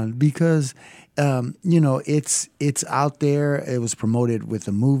worked on because it's out there. It was promoted with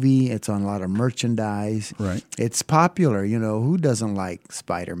a movie. It's on a lot of merchandise. Right. It's popular. Who doesn't like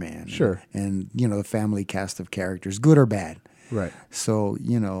Spider-Man? Sure. And the family cast of characters, good or bad. Right. So,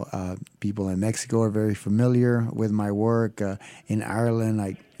 people in Mexico are very familiar with my work. In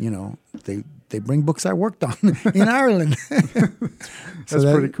Ireland, they bring books I worked on in Ireland. That's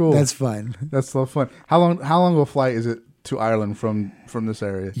pretty cool. That's fun. That's so fun. How long of a flight is it to Ireland from this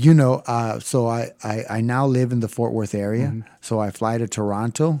area? So I now live in the Fort Worth area. So I fly to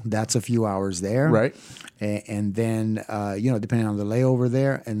Toronto. That's a few hours there. Right. And then, depending on the layover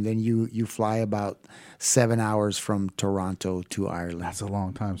there, and then you fly about 7 hours from Toronto to Ireland. That's a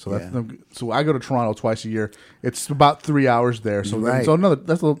long time. So so I go to Toronto twice a year. It's about 3 hours there. So right.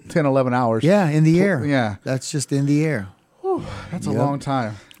 That's 10, 11 hours. Yeah, in the air. Yeah. That's just in the air. Whew, that's a long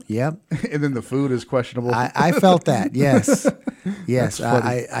time. Yep. And then the food is questionable. I felt that. Yes. Yes.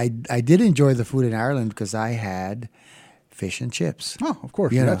 I did enjoy the food in Ireland because I had fish and chips. Oh, of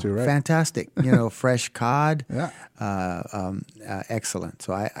course, You you know, got to, right? fantastic. Fresh cod. Yeah. Excellent.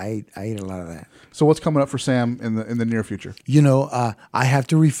 So I ate a lot of that. So what's coming up for Sam in the near future? I have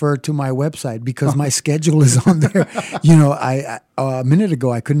to refer to my website because my schedule is on there. I a minute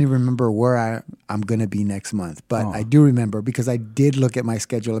ago I couldn't even remember where I'm going to be next month, but I do remember because I did look at my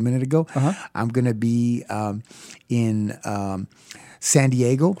schedule a minute ago. I'm going to be in San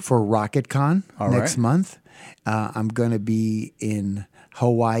Diego for RocketCon next month. I'm going to be in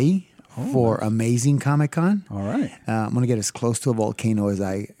Hawaii for Amazing Comic Con. All right. I'm going to get as close to a volcano as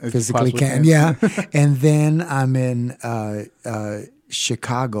I As you physically possibly can. can. Yeah. And then I'm in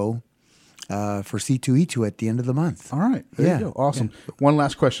Chicago for C2E2 at the end of the month. All right. There you Yeah. go. Awesome. One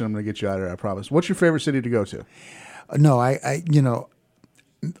last question. I'm going to get you out of there, I promise. What's your favorite city to go to? No,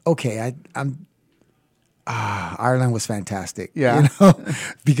 Ireland was fantastic. Yeah.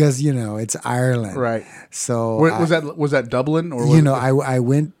 Because it's Ireland, Right. So Was that Dublin or was I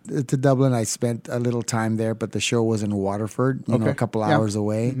went to Dublin. I spent a little time there, but the show was in Waterford, Okay. a couple Yeah. hours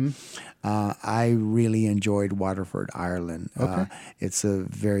away. I really enjoyed Waterford, Ireland. Okay. It's a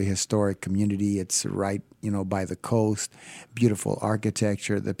very historic community. It's right, by the coast. Beautiful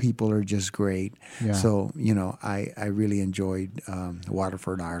architecture. The people are just great. Yeah. So, I really enjoyed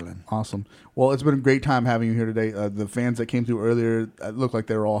Waterford, Ireland. Awesome. Well, it's been a great time having you here today. The fans that came through earlier, it looked like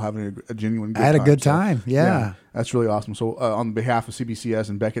they were all having a genuine good time. I had a good So, time. Yeah. that's really awesome. So on behalf of CBCS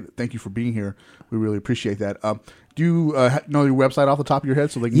and Beckett, thank you for being here. We really appreciate that. Do you know your website off the top of your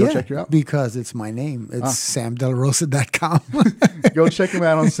head so they can go check you out? Because it's my name. It's samdelarosa.com. Go check him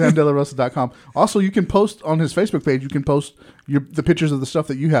out on samdelarosa.com. Also, you can post on his Facebook page. You can post the pictures of the stuff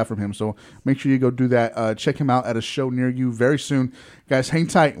that you have from him. So make sure you go do that. Check him out at a show near you very soon. Guys, hang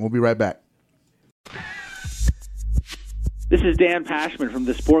tight, and we'll be right back. This is Dan Pashman from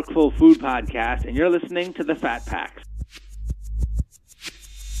the Sporkful Food Podcast, and you're listening to the Fat Packs.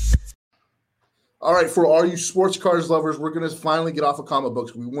 All right, for all you sports cars lovers, we're going to finally get off of comic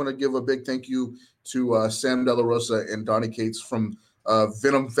books. We want to give a big thank you to Sam De La Rosa and Donnie Cates from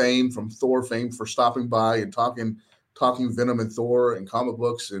Venom fame, from Thor fame, for stopping by and talking Venom and Thor and comic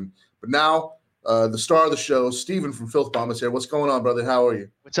books. But now the star of the show, Steven from Filth Bomb, is here. What's going on, brother? How are you?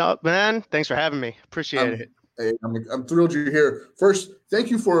 What's up, man? Thanks for having me. Appreciate it. Hey, I'm thrilled you're here. First,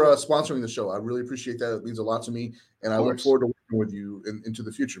 thank you for sponsoring the show. I really appreciate that. It means a lot to me, and I look forward to working with you into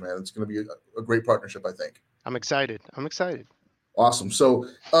the future, man. It's going to be a great partnership, I think. I'm excited. Awesome. So,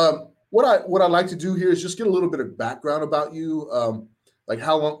 what I like to do here is just get a little bit of background about you. Like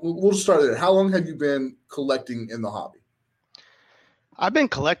how long? We'll just start there. How long have you been collecting in the hobby? I've been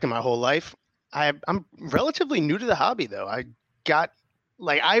collecting my whole life. I'm relatively new to the hobby, though. I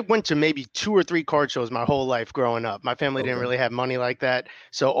went to maybe 2 or 3 card shows my whole life growing up. My family didn't really have money like that.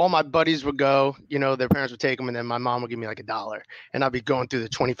 So all my buddies would go, their parents would take them, and then my mom would give me like $1. And I'd be going through the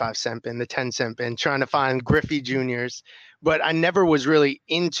 25-cent bin, the 10-cent bin, trying to find Griffey Juniors. But I never was really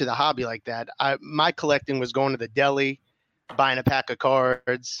into the hobby like that. My collecting was going to the deli, buying a pack of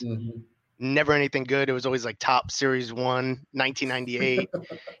cards. Mm-hmm. Never anything good. It was always like Top Series 1, 1998.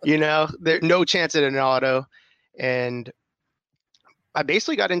 There's no chance at an auto. And I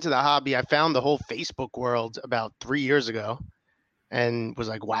basically got into the hobby. I found the whole Facebook world about 3 years ago and was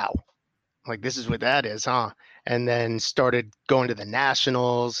like, wow, like this is what that is, huh? And then started going to the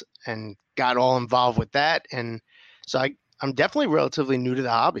nationals and got all involved with that. And so I'm definitely relatively new to the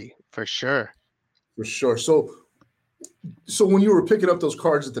hobby for sure. For sure. So when you were picking up those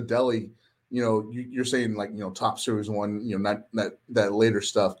cards at the deli, you're saying like, Top Series 1, not that later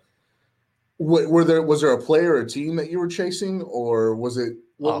stuff. Was there a player or a team that you were chasing, or was it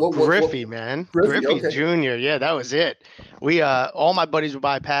Griffey, man? Griffey okay. Jr. Yeah, that was it. We all my buddies would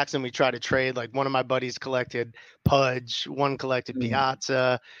buy packs and we try to trade. Like one of my buddies collected Pudge, one collected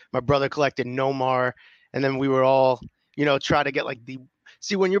Piazza, my brother collected Nomar, and then we were all, try to get like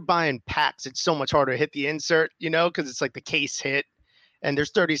see when you're buying packs, it's so much harder to hit the insert, because it's like the case hit. And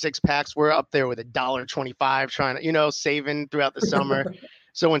there's 36 packs. We're up there with $1.25 trying to, saving throughout the summer.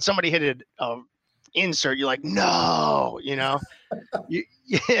 So when somebody hit an insert, you're like, no,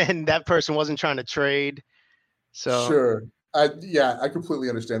 and that person wasn't trying to trade. So sure. I completely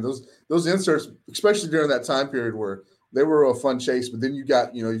understand those inserts, especially during that time period where they were a fun chase, but then you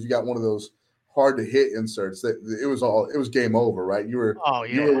got one of those hard to hit inserts that it was game over, right? You were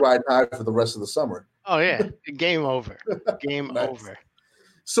riding high for the rest of the summer. Oh yeah. Game over. Game over.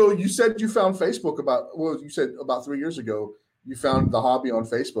 So you said you found Facebook about 3 years ago. You found the hobby on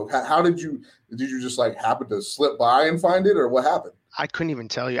Facebook. How did you just like happen to slip by and find it, or what happened? I couldn't even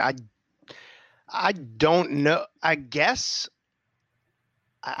tell you. I don't know. I guess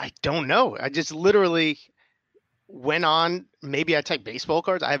I don't know. I just literally went on, maybe I typed baseball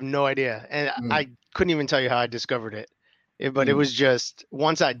cards. I have no idea. And I couldn't even tell you how I discovered it. But it was just,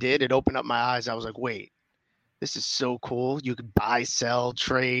 once I did, it opened up my eyes. I was like, wait, this is so cool. You could buy, sell,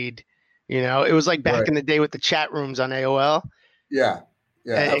 trade. It was like back in the day with the chat rooms on AOL. Yeah.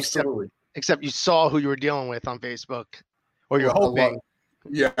 Yeah, absolutely. Except you saw who you were dealing with on Facebook, or you're hoping.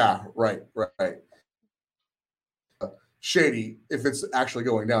 Yeah, right. Shady if it's actually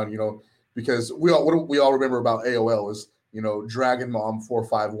going down, because we all remember about AOL is, Dragon Mom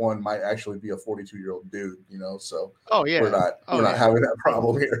 451 might actually be a 42-year-old dude, so we're not having that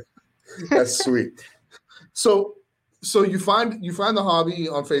problem here. That's sweet. So you find the hobby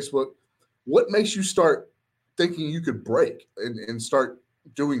on Facebook. What makes you start thinking you could break and start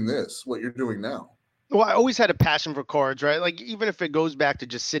doing this, what you're doing now? Well, I always had a passion for cards, right? Like, even if it goes back to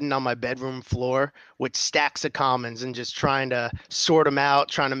just sitting on my bedroom floor with stacks of commons and just trying to sort them out,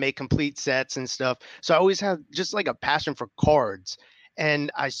 trying to make complete sets and stuff. So I always had just like a passion for cards. And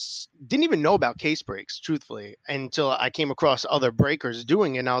I didn't even know about case breaks, truthfully, until I came across other breakers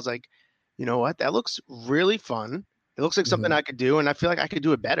doing it. And I was like, you know what? That looks really fun. It looks like something I could do. And I feel like I could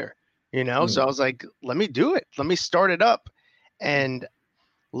do it better, So I was like, let me do it. Let me start it up. And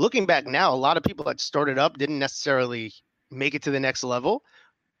looking back now, a lot of people that started up didn't necessarily make it to the next level.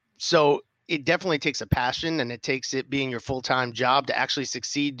 So it definitely takes a passion, and it takes it being your full-time job to actually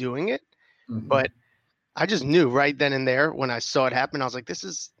succeed doing it. But I just knew right then and there when I saw it happen, I was like, this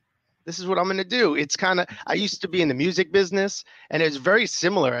is what I'm going to do. It's kind of, I used to be in the music business, and it's very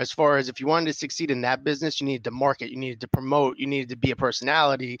similar as far as if you wanted to succeed in that business, you needed to market, you needed to promote, you needed to be a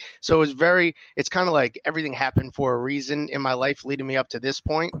personality. So it's kind of like everything happened for a reason in my life leading me up to this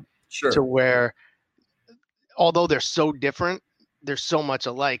point. Sure. To where, although they're so different, they're so much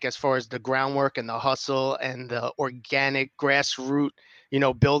alike as far as the groundwork and the hustle and the organic grassroots,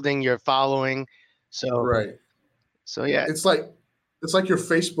 building your following. So, right. So yeah, it's like your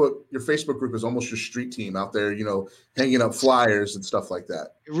Facebook group is almost your street team out there, hanging up flyers and stuff like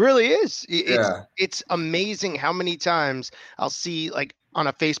that. It really is. It's amazing how many times I'll see, like, on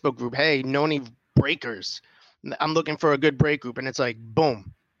a Facebook group, hey, know any breakers? I'm looking for a good break group. And it's like,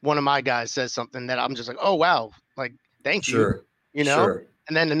 boom, one of my guys says something that I'm just like, oh, wow. Like, thank you. Sure.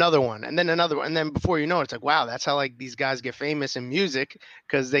 And then another one, and then another one. And then before you know it, it's like, wow, that's how like these guys get famous in music,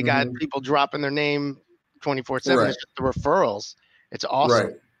 because they got people dropping their name 24/7. Right. It's just the referrals. It's awesome.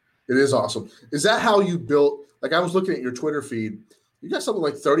 Right. It is awesome. Is that how you built, like, I was looking at your Twitter feed. You got something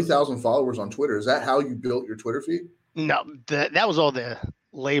like 30,000 followers on Twitter. Is that how you built your Twitter feed? No, that was all the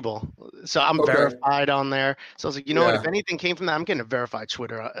label. So I'm verified on there. So I was like, you know what? If anything came from that, I'm getting a verified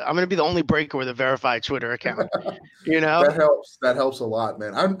Twitter. I'm going to be the only breaker with a verified Twitter account. That helps. That helps a lot,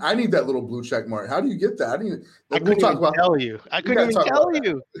 man. I need that little blue check mark. How do you get that? I couldn't even tell you. I couldn't even tell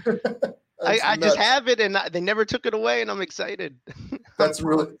you. I just have it, and they never took it away, and I'm excited. That's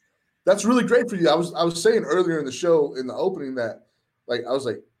really great for you. I was saying earlier in the show, in the opening, that like I was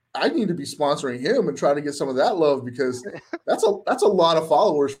like, I need to be sponsoring him and try to get some of that love, because that's a lot of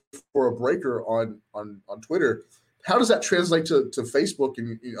followers for a breaker on Twitter. How does that translate to Facebook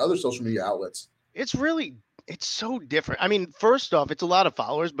and other social media outlets? It's so different. I mean, first off, it's a lot of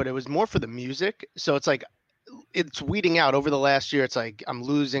followers, but it was more for the music. So it's like, it's weeding out over the last year. It's like I'm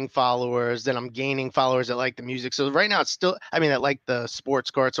losing followers, then I'm gaining followers that like the music. So right now it's still, that like the sports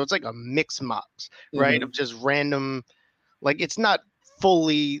card. So it's like a mix mox, right? Of just random, like, it's not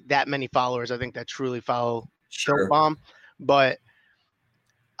fully that many followers, I think, that truly follow Dope Bomb. But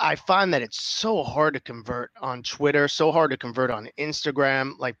I find that it's so hard to convert on Twitter, so hard to convert on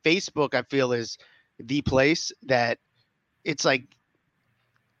Instagram. Like Facebook, I feel, is the place that it's like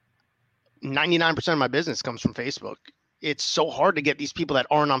 99% of my business comes from Facebook. It's so hard to get these people that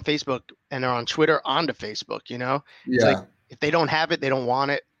aren't on Facebook and are on Twitter onto Facebook, Yeah. It's like, if they don't have it, they don't want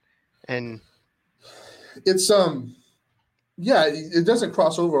it. And it's it doesn't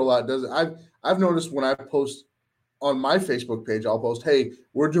cross over a lot, does it? I've noticed when I post on my Facebook page, I'll post, hey,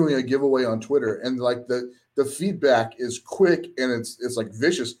 we're doing a giveaway on Twitter, and like the feedback is quick and it's like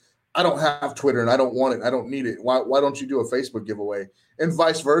vicious. I don't have Twitter and I don't want it. I don't need it. Why don't you do a Facebook giveaway? And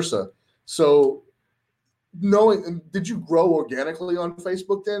vice versa. So did you grow organically on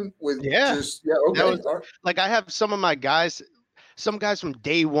Facebook then? Like, I have some of my guys, some guys from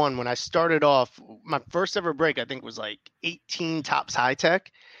day one, when I started off, my first ever break, I think, was like 18 Tops High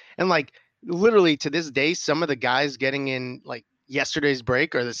Tech. And like, literally to this day, some of the guys getting in like yesterday's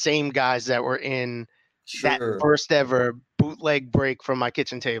break are the same guys that were in that first ever bootleg break from my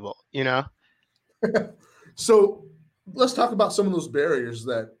kitchen table, So let's talk about some of those barriers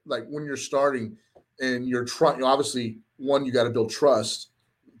that, like, when you're starting and you're trying, obviously, one, you got to build trust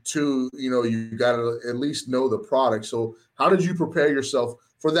two, you got to at least know the product. So how did you prepare yourself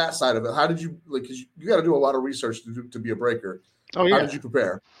for that side of it? How did you because you got to do a lot of research to be a breaker. Oh yeah. How did you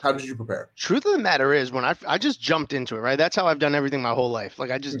prepare? Truth of the matter is, when I just jumped into it, right? That's how I've done everything my whole life. Like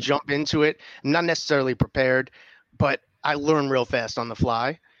I just jump into it, not necessarily prepared, but I learn real fast on the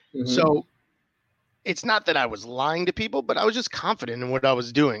fly. Mm-hmm. So it's not that I was lying to people, but I was just confident in what I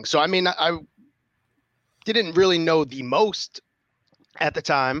was doing. So I mean, I didn't really know the most at the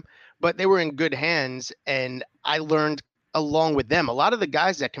time, but they were in good hands, and I learned along with them. A lot of the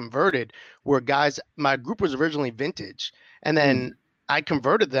guys that converted were guys. My group was originally vintage. And then I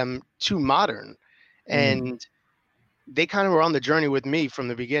converted them to modern, and they kind of were on the journey with me from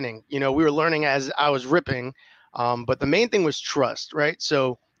the beginning. We were learning as I was ripping, but the main thing was trust, right?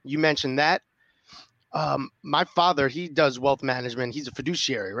 So you mentioned that. My father, he does wealth management. He's a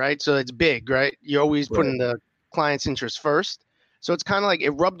fiduciary, right? So it's big, right? You're always putting the client's interest first. So it's kind of like it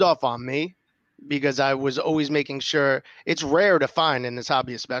rubbed off on me because I was always making sure. It's rare to find in this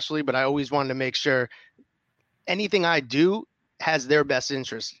hobby, especially, but I always wanted to make sure anything I do has their best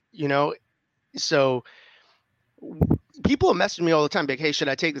interest, So people are messaging me all the time, like, hey, should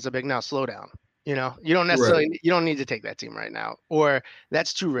I take this? I'm like, no, slow down. You don't necessarily, you don't need to take that team right now, or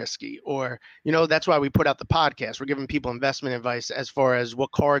that's too risky, or, that's why we put out the podcast. We're giving people investment advice as far as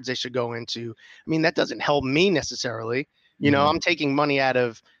what cards they should go into. I mean, that doesn't help me necessarily. I'm taking money out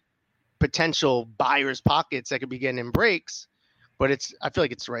of potential buyers' pockets that could be getting in breaks, but I feel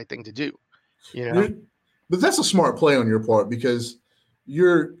like it's the right thing to do, But that's a smart play on your part because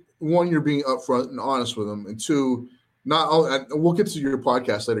you're being upfront and honest with them, and two, we'll get to your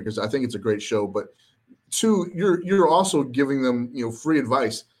podcast later because I think it's a great show. But two, you're also giving them free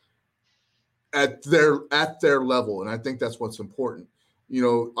advice at their level, and I think that's what's important.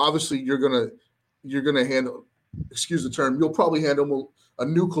 Obviously you're gonna handle, excuse the term, you'll probably handle a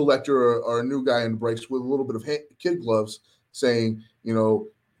new collector or a new guy in breaks with a little bit of kid gloves, saying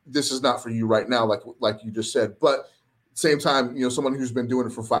this is not for you right now, like you just said. But at the same time, someone who's been doing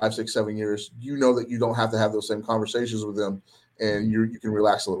it for 5, 6, 7 years, that you don't have to have those same conversations with them, and you can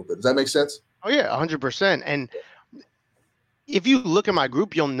relax a little bit. Does that make sense? Oh yeah, 100%. And if you look at my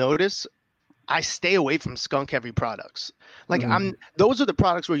group, you'll notice I stay away from skunk heavy products. Like those are the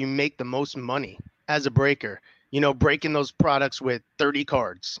products where you make the most money as a breaker. Breaking those products with 30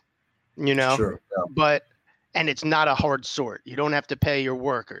 cards. Sure, yeah. And it's not a hard sort. You don't have to pay your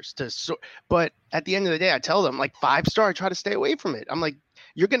workers to sort. But at the end of the day, I tell them, like 5-star, I try to stay away from it. I'm like,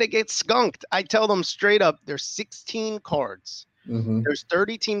 you're going to get skunked. I tell them straight up, there's 16 cards. There's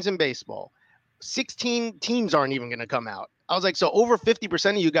 30 teams in baseball. 16 teams aren't even going to come out. I was like, so over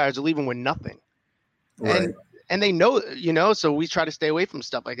 50% of you guys are leaving with nothing. Right. And they know, so we try to stay away from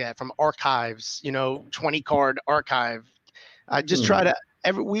stuff like that, from archives, 20 card archive. I just try to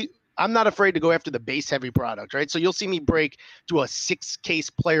I'm not afraid to go after the base heavy product, right? So you'll see me break to a 6-case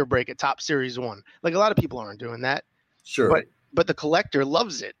player break at Top Series 1. Like a lot of people aren't doing that. Sure. But the collector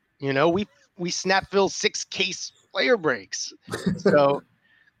loves it. We snap fill 6-case player breaks. So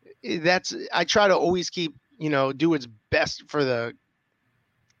I try to always keep, do its best for the,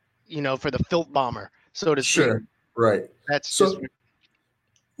 for the filth bomber, so to speak. Sure. Right. That's so, just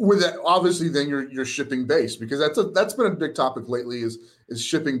with that, obviously, then you're shipping base, because that's been a big topic lately is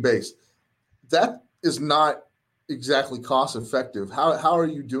shipping base. That is not exactly cost effective. How are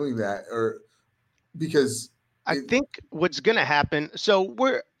you doing that? Or because I think what's going to happen. So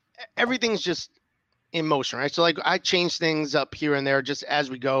everything's just in motion, right? So like I change things up here and there just as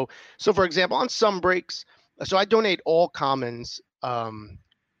we go. So for example, on some breaks, so I donate all commons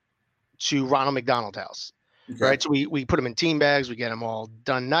to Ronald McDonald House. Okay. Right. So we put them in team bags, we get them all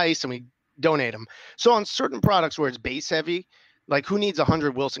done nice, and we donate them. So on certain products where it's base heavy, like who needs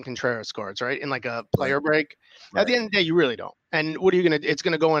 100 Wilson Contreras cards, right? In like a player break. Right. At the end of the day, you really don't. And what are you it's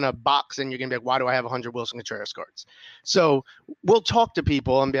going to go in a box and you're going to be like, why do I have 100 Wilson Contreras cards? So we'll talk to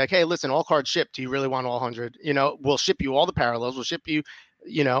people and be like, hey, listen, all cards shipped. Do you really want all 100? We'll ship you all the parallels. We'll ship you,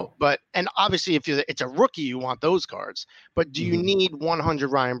 and obviously if it's a rookie, you want those cards, but do you need 100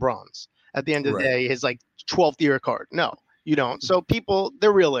 Ryan Brauns? At the end of the day, his like 12th year card. No, you don't. So people,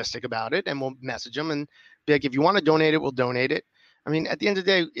 they're realistic about it, and we'll message them and be like, if you want to donate it, we'll donate it. I mean, at the end of the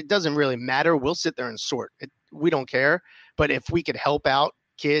day, it doesn't really matter. We'll sit there and sort it. We don't care. But if we could help out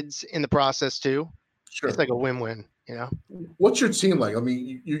kids in the process too, sure, it's like a win-win, What's your team like? I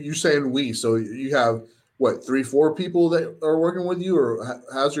mean, you're saying we, so you have what, 3-4 people that are working with you, or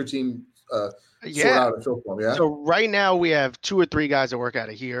how's your team sort out in Philpott? Yeah. So right now we have 2 or 3 guys that work out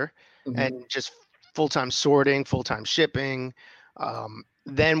of here. And just full-time sorting, full-time shipping.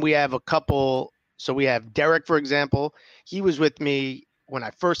 Then we have a couple. So we have Derek, for example. He was with me when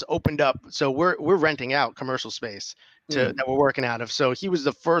I first opened up. So we're renting out commercial space that we're working out of. So he was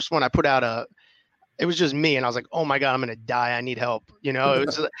the first one I put out it was just me. And I was like, oh my God, I'm going to die. I need help. You know,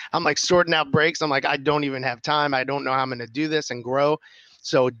 I'm like sorting out breaks. I'm like, I don't even have time. I don't know how I'm going to do this and grow.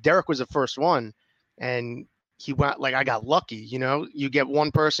 So Derek was the first one, and he went like, I got lucky, you know, you get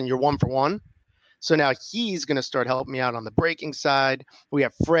one person, you're 1 for 1. So now he's going to start helping me out on the breaking side. We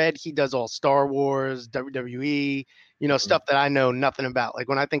have Fred. He does all Star Wars, WWE, you know, stuff that I know nothing about. Like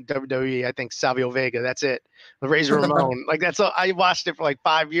when I think WWE, I think Savio Vega. That's it. The Razor Ramon. Like that's all. I watched it for like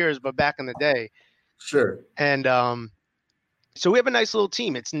 5 years, but back in the day. Sure. And so we have a nice little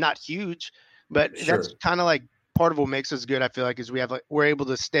team. It's not huge, but that's kind of like part of what makes us good. I feel like is we're able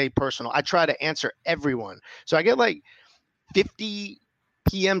to stay personal. I try to answer everyone. So I get like 50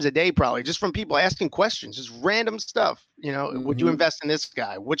 PMs a day, probably just from people asking questions, just random stuff. You know, would you invest in this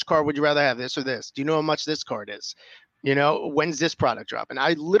guy? Which card would you rather have, this or this? Do you know how much this card is? You know, when's this product drop? And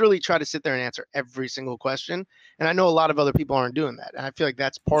I literally try to sit there and answer every single question. And I know a lot of other people aren't doing that. And I feel like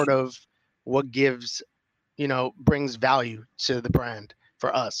that's part of what gives, you know, brings value to the brand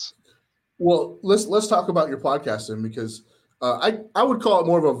for us. Well, let's talk about your podcasting, because I would call it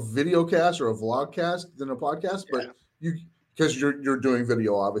more of a video cast or a vlog cast than a podcast, but because you're doing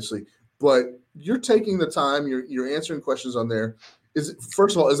video, obviously, but you're taking the time, you're answering questions on there.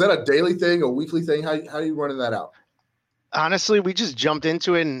 First of all, is that a daily thing, a weekly thing? How are you running that out? Honestly, we just jumped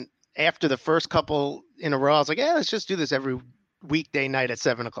into it, and after the first couple in a row, I was like, yeah, let's just do this every weekday night at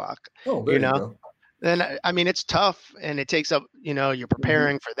 7:00. Oh, there you go. Then, I mean, it's tough, and it takes up, you know, you're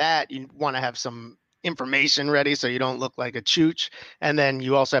preparing for that. You want to have some information ready so you don't look like a chooch. And then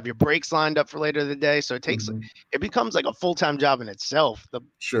you also have your breaks lined up for later in the day. So it takes, it becomes like a full-time job in itself, the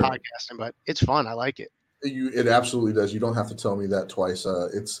podcasting, but it's fun. I like it. It absolutely does. You don't have to tell me that twice. I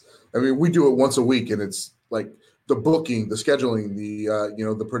mean, we do it once a week, and it's like the booking, the scheduling, the, you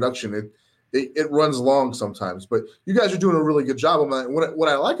know, the production, it runs long sometimes, but you guys are doing a really good job on that. What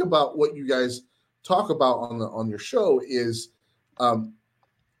I like about what you guys talk about on your show is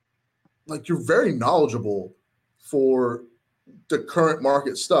like you're very knowledgeable for the current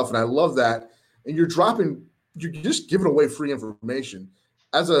market stuff, and I love that. And you're just giving away free information.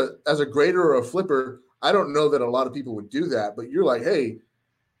 As a grader or a flipper, I don't know that a lot of people would do that, but you're like, hey,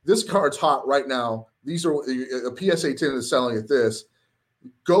 this card's hot right now. These are a PSA 10 is selling at this.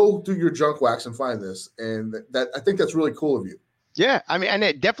 Go through your junk wax and find this, and that I think that's really cool of you. Yeah, I mean, and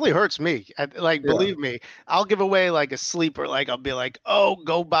it definitely hurts me. Believe me, I'll give away like a sleeper. Like I'll be like, oh,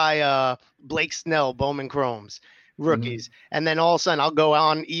 go buy Blake Snell Bowman Chromes rookies, and then all of a sudden I'll go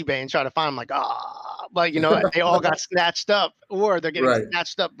on eBay and try to find them. Like, like, you know, they all got snatched up, or they're getting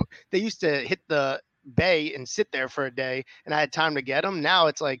snatched up. They used to hit the bay and sit there for a day, and I had time to get them. Now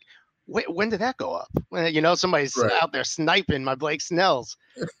it's like, wait, when did that go up? You know, somebody's out there sniping my Blake Snells,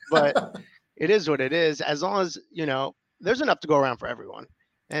 but it is what it is. As long as, you know, there's enough to go around for everyone.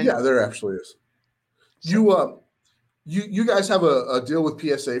 And yeah, there actually is. You guys have a deal with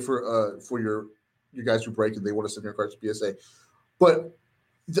PSA for your guys who break and they want to send their cards to PSA, but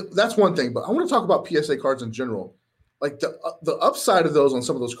that's one thing. But I want to talk about PSA cards in general. Like the upside of those on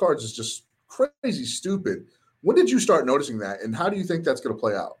some of those cards is just crazy stupid. When did you start noticing that, and how do you think that's going to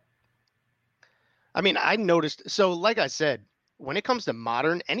play out? I mean, I noticed. So, like I said, when it comes to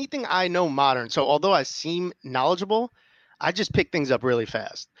modern, anything I know modern. So, although I seem knowledgeable, I just pick things up really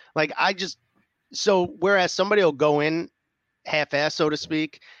fast. Like whereas somebody will go in half-ass, so to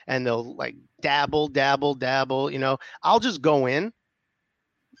speak, and they'll like dabble, you know, I'll just go in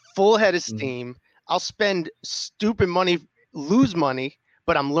full head of steam. I'll spend stupid money, lose money,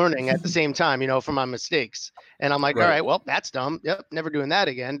 but I'm learning at the same time, you know, from my mistakes. And I'm like, all right, well, that's dumb. Yep, never doing that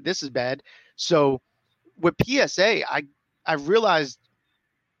again. This is bad. So with PSA, I realized,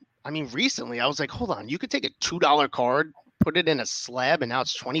 I mean, recently I was like, hold on, you could take a $2 card, put it in a slab, and now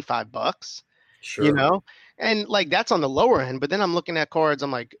it's $25, you know? And like, that's on the lower end. But then I'm looking at cards.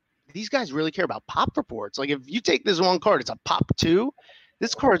 I'm like, these guys really care about pop reports. Like if you take this one card, it's a pop 2,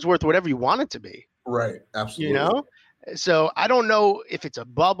 this card's worth whatever you want it to be. Right. Absolutely. You know? So I don't know if it's a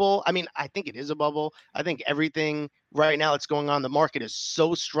bubble. I mean, I think it is a bubble. I think everything right now that's going on, the market is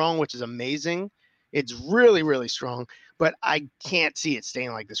so strong, which is amazing. It's really, really strong, but I can't see it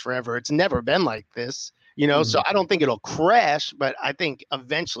staying like this forever. It's never been like this, you know? So I don't think it'll crash, but I think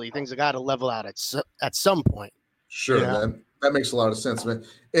eventually things have got to level out at some point. Sure. You know? That makes a lot of sense, man.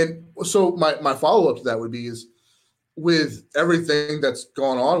 And so my follow-up to that would be is, with everything that's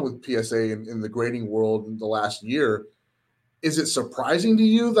gone on with PSA in the grading world in the last year, is it surprising to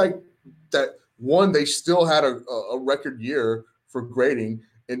you like that, one, they still had a record year for grading,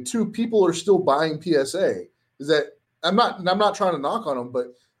 and two, people are still buying PSA? Is that I'm not trying to knock on them,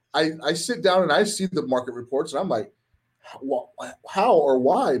 but I sit down and I see the market reports and I'm like, how or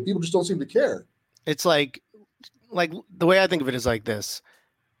why? People just don't seem to care. It's like the way I think of it is like this: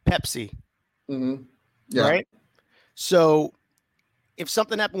 Pepsi, Mm-hmm. Yeah. right? So if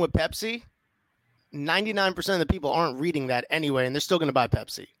something happened with Pepsi, 99% of the people aren't reading that anyway, and they're still going to buy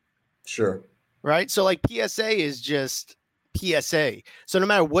Pepsi, Sure. right? So like PSA is just PSA. So no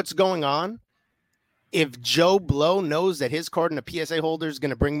matter what's going on, if Joe Blow knows that his card in a PSA holder is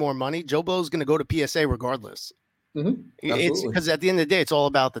going to bring more money, Joe Blow is going to go to PSA regardless. Mm-hmm. It's because at the end of the day, it's all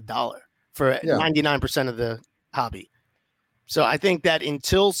about the dollar for 99% of the hobby. So I think that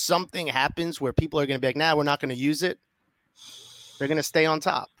until something happens where people are going to be like, nah, we're not going to use it, they're going to stay on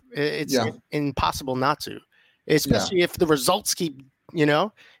top. It's impossible not to, especially if the results keep,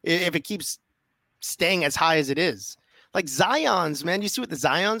 if it keeps staying as high as it is. Like Zions, man, you see what the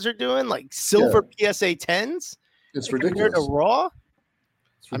Zions are doing? Like silver PSA 10s? It's ridiculous. Compared to Raw?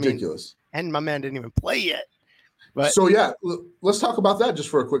 It's ridiculous. And my man didn't even play yet. But so, let's talk about that just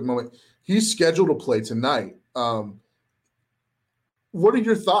for a quick moment. He's scheduled to play tonight. What are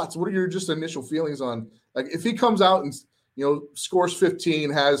your thoughts? What are your just initial feelings on, like, if he comes out and, scores 15,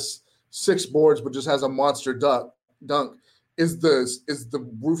 has 6 boards, but just has a monster dunk, is the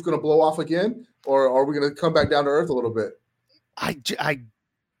roof going to blow off again? Or are we going to come back down to earth a little bit?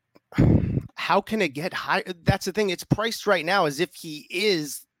 How can it get high? That's the thing. It's priced right now as if he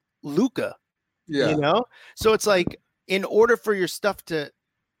is Luka. Yeah. So it's like, in order for your stuff to,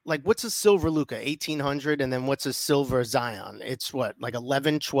 like, what's a silver Luka? 1,800. And then what's a silver Zion? It's what, like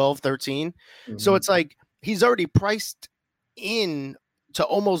 11, 12, 13. Mm-hmm. So it's like, he's already priced in to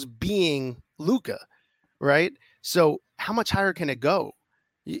almost being Luka, right? So how much higher can it go?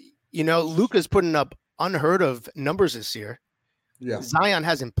 Luka's putting up unheard of numbers this year. Yeah. Zion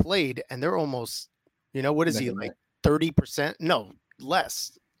hasn't played, and they're almost, what is he, like 30%? No,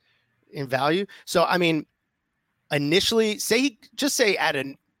 less in value. So, I mean, initially,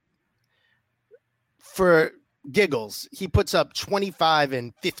 for giggles, he puts up 25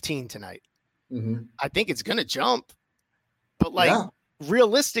 and 15 tonight. Mm-hmm. I think it's going to jump. But,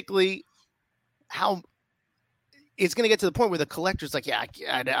 realistically, how it's going to get to the point where the collector's like,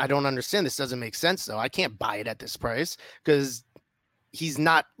 I don't understand. This doesn't make sense, though. I can't buy it at this price because he's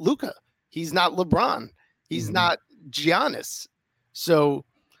not Luka. He's not LeBron. He's not Giannis. So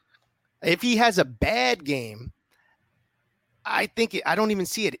if he has a bad game, I don't even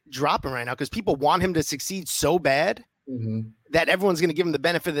see it dropping right now because people want him to succeed so bad that everyone's going to give him the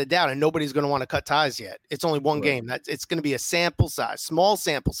benefit of the doubt and nobody's going to want to cut ties yet. It's only one game. It's going to be a sample size, small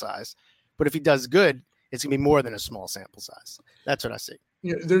sample size. But if he does good, it's going to be more than a small sample size. That's what I see.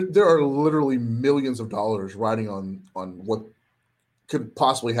 There are literally millions of dollars riding on what could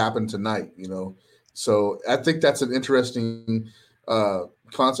possibly happen tonight, So I think that's an interesting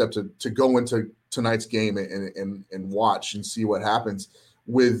concept to go into tonight's game and watch and see what happens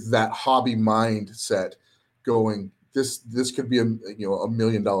with that hobby mindset going. This could be a $1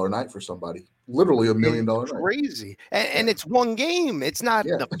 million night for somebody. Literally $1 million night. Crazy. And it's one game. It's not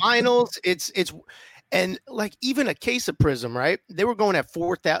the finals. It's and like even a case of Prism, right? They were going at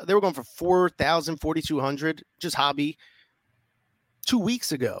 4,000. They were going for 4,000, 4,200 just hobby 2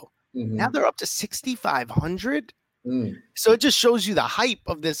 weeks ago. Mm-hmm. Now they're up to 6,500. So it just shows you the hype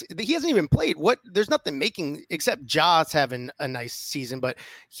of this. He hasn't even played. There's nothing making except Ja's having a nice season, but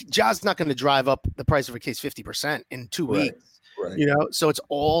Ja's not going to drive up the price of a case 50% in 2 weeks. Right. So it's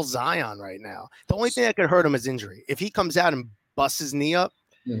all Zion right now. The only thing that could hurt him is injury. If he comes out and busts his knee up,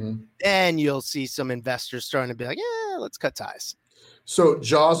 then you'll see some investors starting to be like, yeah, let's cut ties. So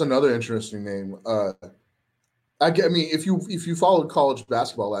Ja's another interesting name. I mean, if you followed college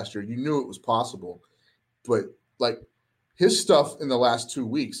basketball last year, you knew it was possible, but like his stuff in the last 2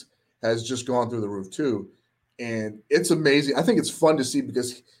 weeks has just gone through the roof too. And it's amazing. I think it's fun to see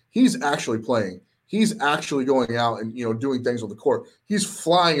because he's actually playing. He's actually going out and, doing things on the court. He's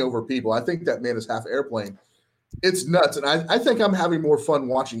flying over people. I think that man is half airplane. It's nuts. And I think I'm having more fun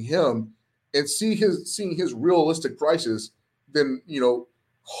watching him and seeing his realistic prices than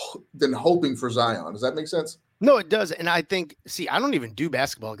hoping for Zion. Does that make sense? No, it does. And I think, I don't even do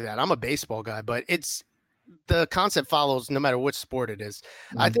basketball like that. I'm a baseball guy, but the concept follows no matter which sport it is.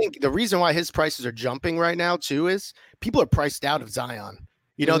 I think the reason why his prices are jumping right now too is people are priced out of Zion.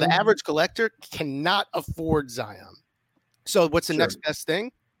 The average collector cannot afford Zion. So what's the next best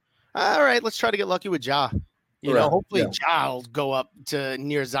thing? All right, let's try to get lucky with Ja. Hopefully Ja will go up to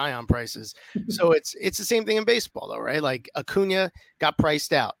near Zion prices. So it's the same thing in baseball though, right? Like Acuna got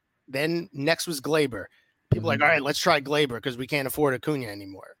priced out. Then next was Glaber. People are like, all right, let's try Glaber because we can't afford Acuna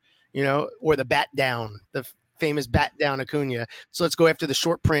anymore. Or the bat down, the famous bat down Acuna. So let's go after the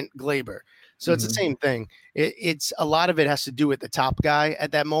short print Glaber. So it's the same thing. It's a lot of it has to do with the top guy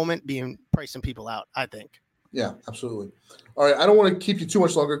at that moment being pricing people out, I think. Yeah, absolutely. All right. I don't want to keep you too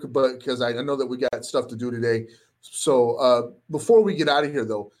much longer, but because I know that we got stuff to do today. So before we get out of here,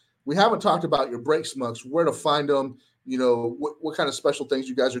 though, we haven't talked about your brake smucks, where to find them, you know, what kind of special things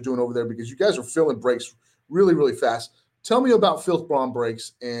you guys are doing over there, because you guys are filling brakes really, really fast. Tell me about Filth Bomb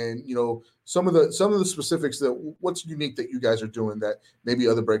Brakes and, you know, some of the specifics that what's unique that you guys are doing that maybe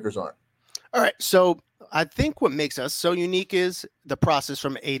other breakers aren't. All right. So I think what makes us so unique is the process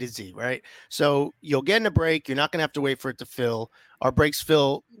from A to Z, right? So you'll get in a brake. You're not going to have to wait for it to fill. Our brakes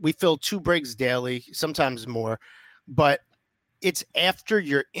fill. We fill 2 brakes daily, sometimes more, but it's after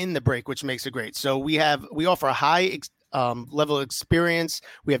you're in the brake, which makes it great. So we offer a high level of experience.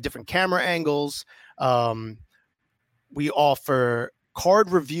 We have different camera angles. We offer card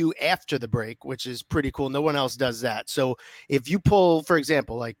review after the break, which is pretty cool. No one else does that. So if you pull, for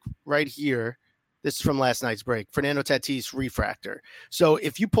example, like right here, this is from last night's break, Fernando Tatis refractor. So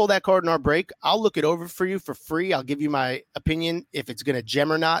if you pull that card in our break, I'll look it over for you for free. I'll give you my opinion if it's going to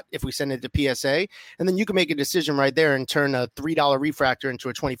gem or not, if we send it to PSA. And then you can make a decision right there and turn a $3 refractor into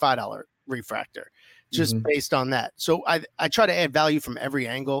a $25 refractor, just based on that. So I try to add value from every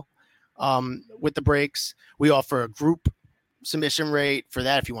angle. With the brakes, we offer a group submission rate for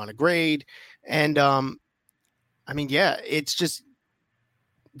that if you want to grade. And I mean, yeah, it's just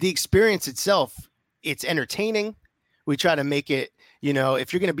the experience itself. It's entertaining. We try to make it, you know,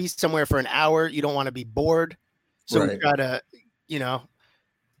 if you're going to be somewhere for an hour, you don't want to be bored. So we try to, you know,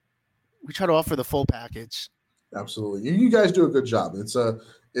 offer the full package. Absolutely. You guys do a good job.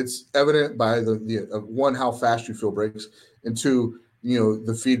 It's evident by the one, how fast you fill brakes, and 2, you know,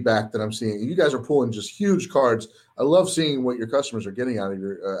 the feedback that I'm seeing. You guys are pulling just huge cards. I love seeing what your customers are getting out of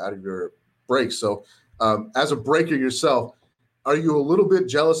your brakes. So as a breaker yourself, are you a little bit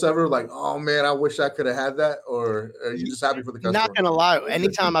jealous ever? Like, oh man, I wish I could have had that, or are you just happy for the customer? Not gonna lie.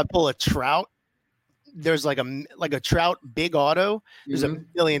 Anytime I pull a Trout, there's like a Trout big auto. There's a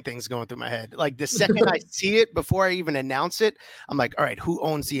million things going through my head. Like the second I see it, before I even announce it, I'm like, all right, who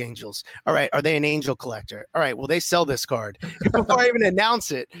owns the Angels? All right, are they an Angel collector? All right, well, they sell this card. Before I even announce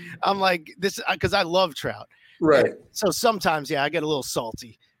it, I'm like, this, because I love Trout. Right. And so sometimes, yeah, I get a little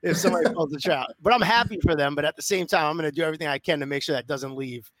salty if somebody calls a Trout, but I'm happy for them. But at the same time, I'm going to do everything I can to make sure that doesn't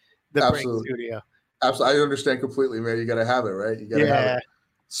leave the brake studio. Absolutely. I understand completely, man. You got to have it, right? You got to have it.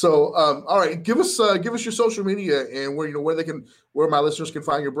 So, all right, give us your social media and where my listeners can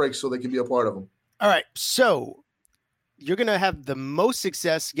find your breaks so they can be a part of them. All right. So you're going to have the most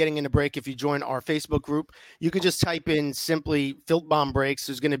success getting in a break if you join our Facebook group. You can just type in simply Filth Bomb Brakes.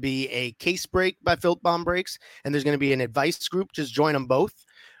 There's going to be a case break by Filth Bomb Brakes, and there's going to be an advice group. Just join them both.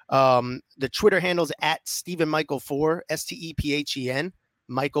 The Twitter handle's at Stephen Michael 4, STEPHEN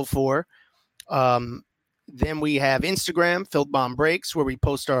Michael 4. Then we have Instagram, Filth Bomb Brakes, where we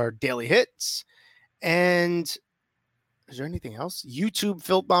post our daily hits. And is there anything else? YouTube,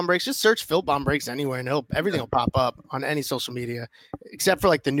 Filth Bomb Brakes. Just search Filth Bomb Brakes anywhere, and everything will pop up on any social media, except for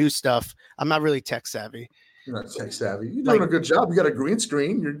like the new stuff. I'm not really tech savvy. You're not tech savvy. You're doing a good job. You got a green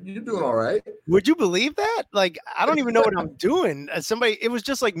screen. You're doing all right. Would you believe that? Like, I don't even know what I'm doing. It was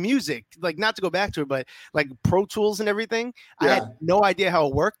just like music, like not to go back to it, but like Pro Tools and everything. Yeah. I had no idea how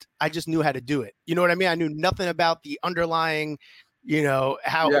it worked. I just knew how to do it. You know what I mean? I knew nothing about the underlying, you know,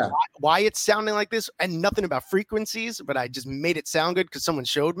 why it's sounding like this, and nothing about frequencies, but I just made it sound good because someone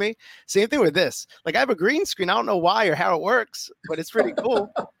showed me. Same thing with this. Like, I have a green screen. I don't know why or how it works, but it's pretty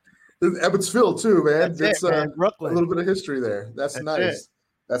cool. Ebbetsville too, man. That's man. Brooklyn. A little bit of history there. That's nice.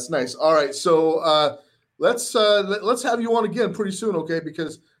 That's nice. All right, so let's have you on again pretty soon, okay?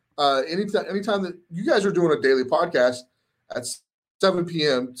 Because anytime that you guys are doing a daily podcast at 7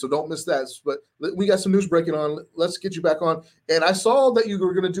 p.m., so don't miss that. But we got some news breaking on. Let's get you back on. And I saw that you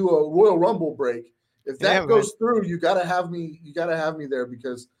were going to do a Royal Rumble break. If that goes through, you got to have me. You got to have me there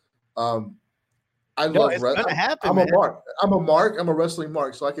because I love wrestling. I'm a mark. I'm a wrestling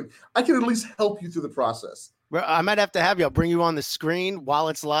mark, so I can at least help you through the process. Well, I might have to have you. I'll bring you on the screen while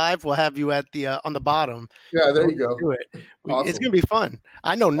it's live. We'll have you at the on the bottom. Yeah, there you go. Do it. Awesome. It's gonna be fun.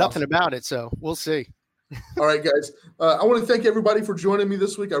 I know nothing about it, so we'll see. All right, guys. I want to thank everybody for joining me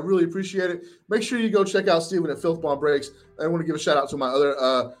this week. I really appreciate it. Make sure you go check out Steven at Filth Bomb Brakes. I want to give a shout out to my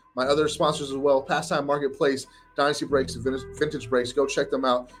other sponsors as well. Pastime Marketplace, Dynasty Brakes, Vintage Brakes. Go check them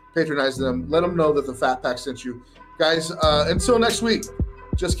out. Patronize them. Let them know that the Fat Pack sent you. Guys, until next week,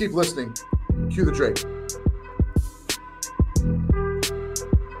 just keep listening. Cue the Drake.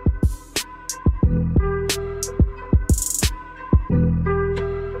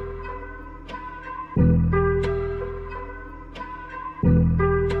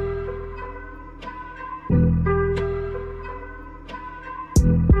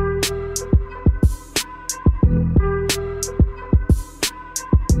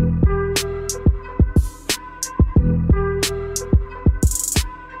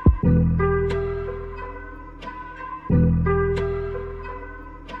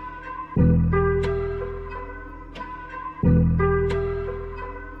 Bye.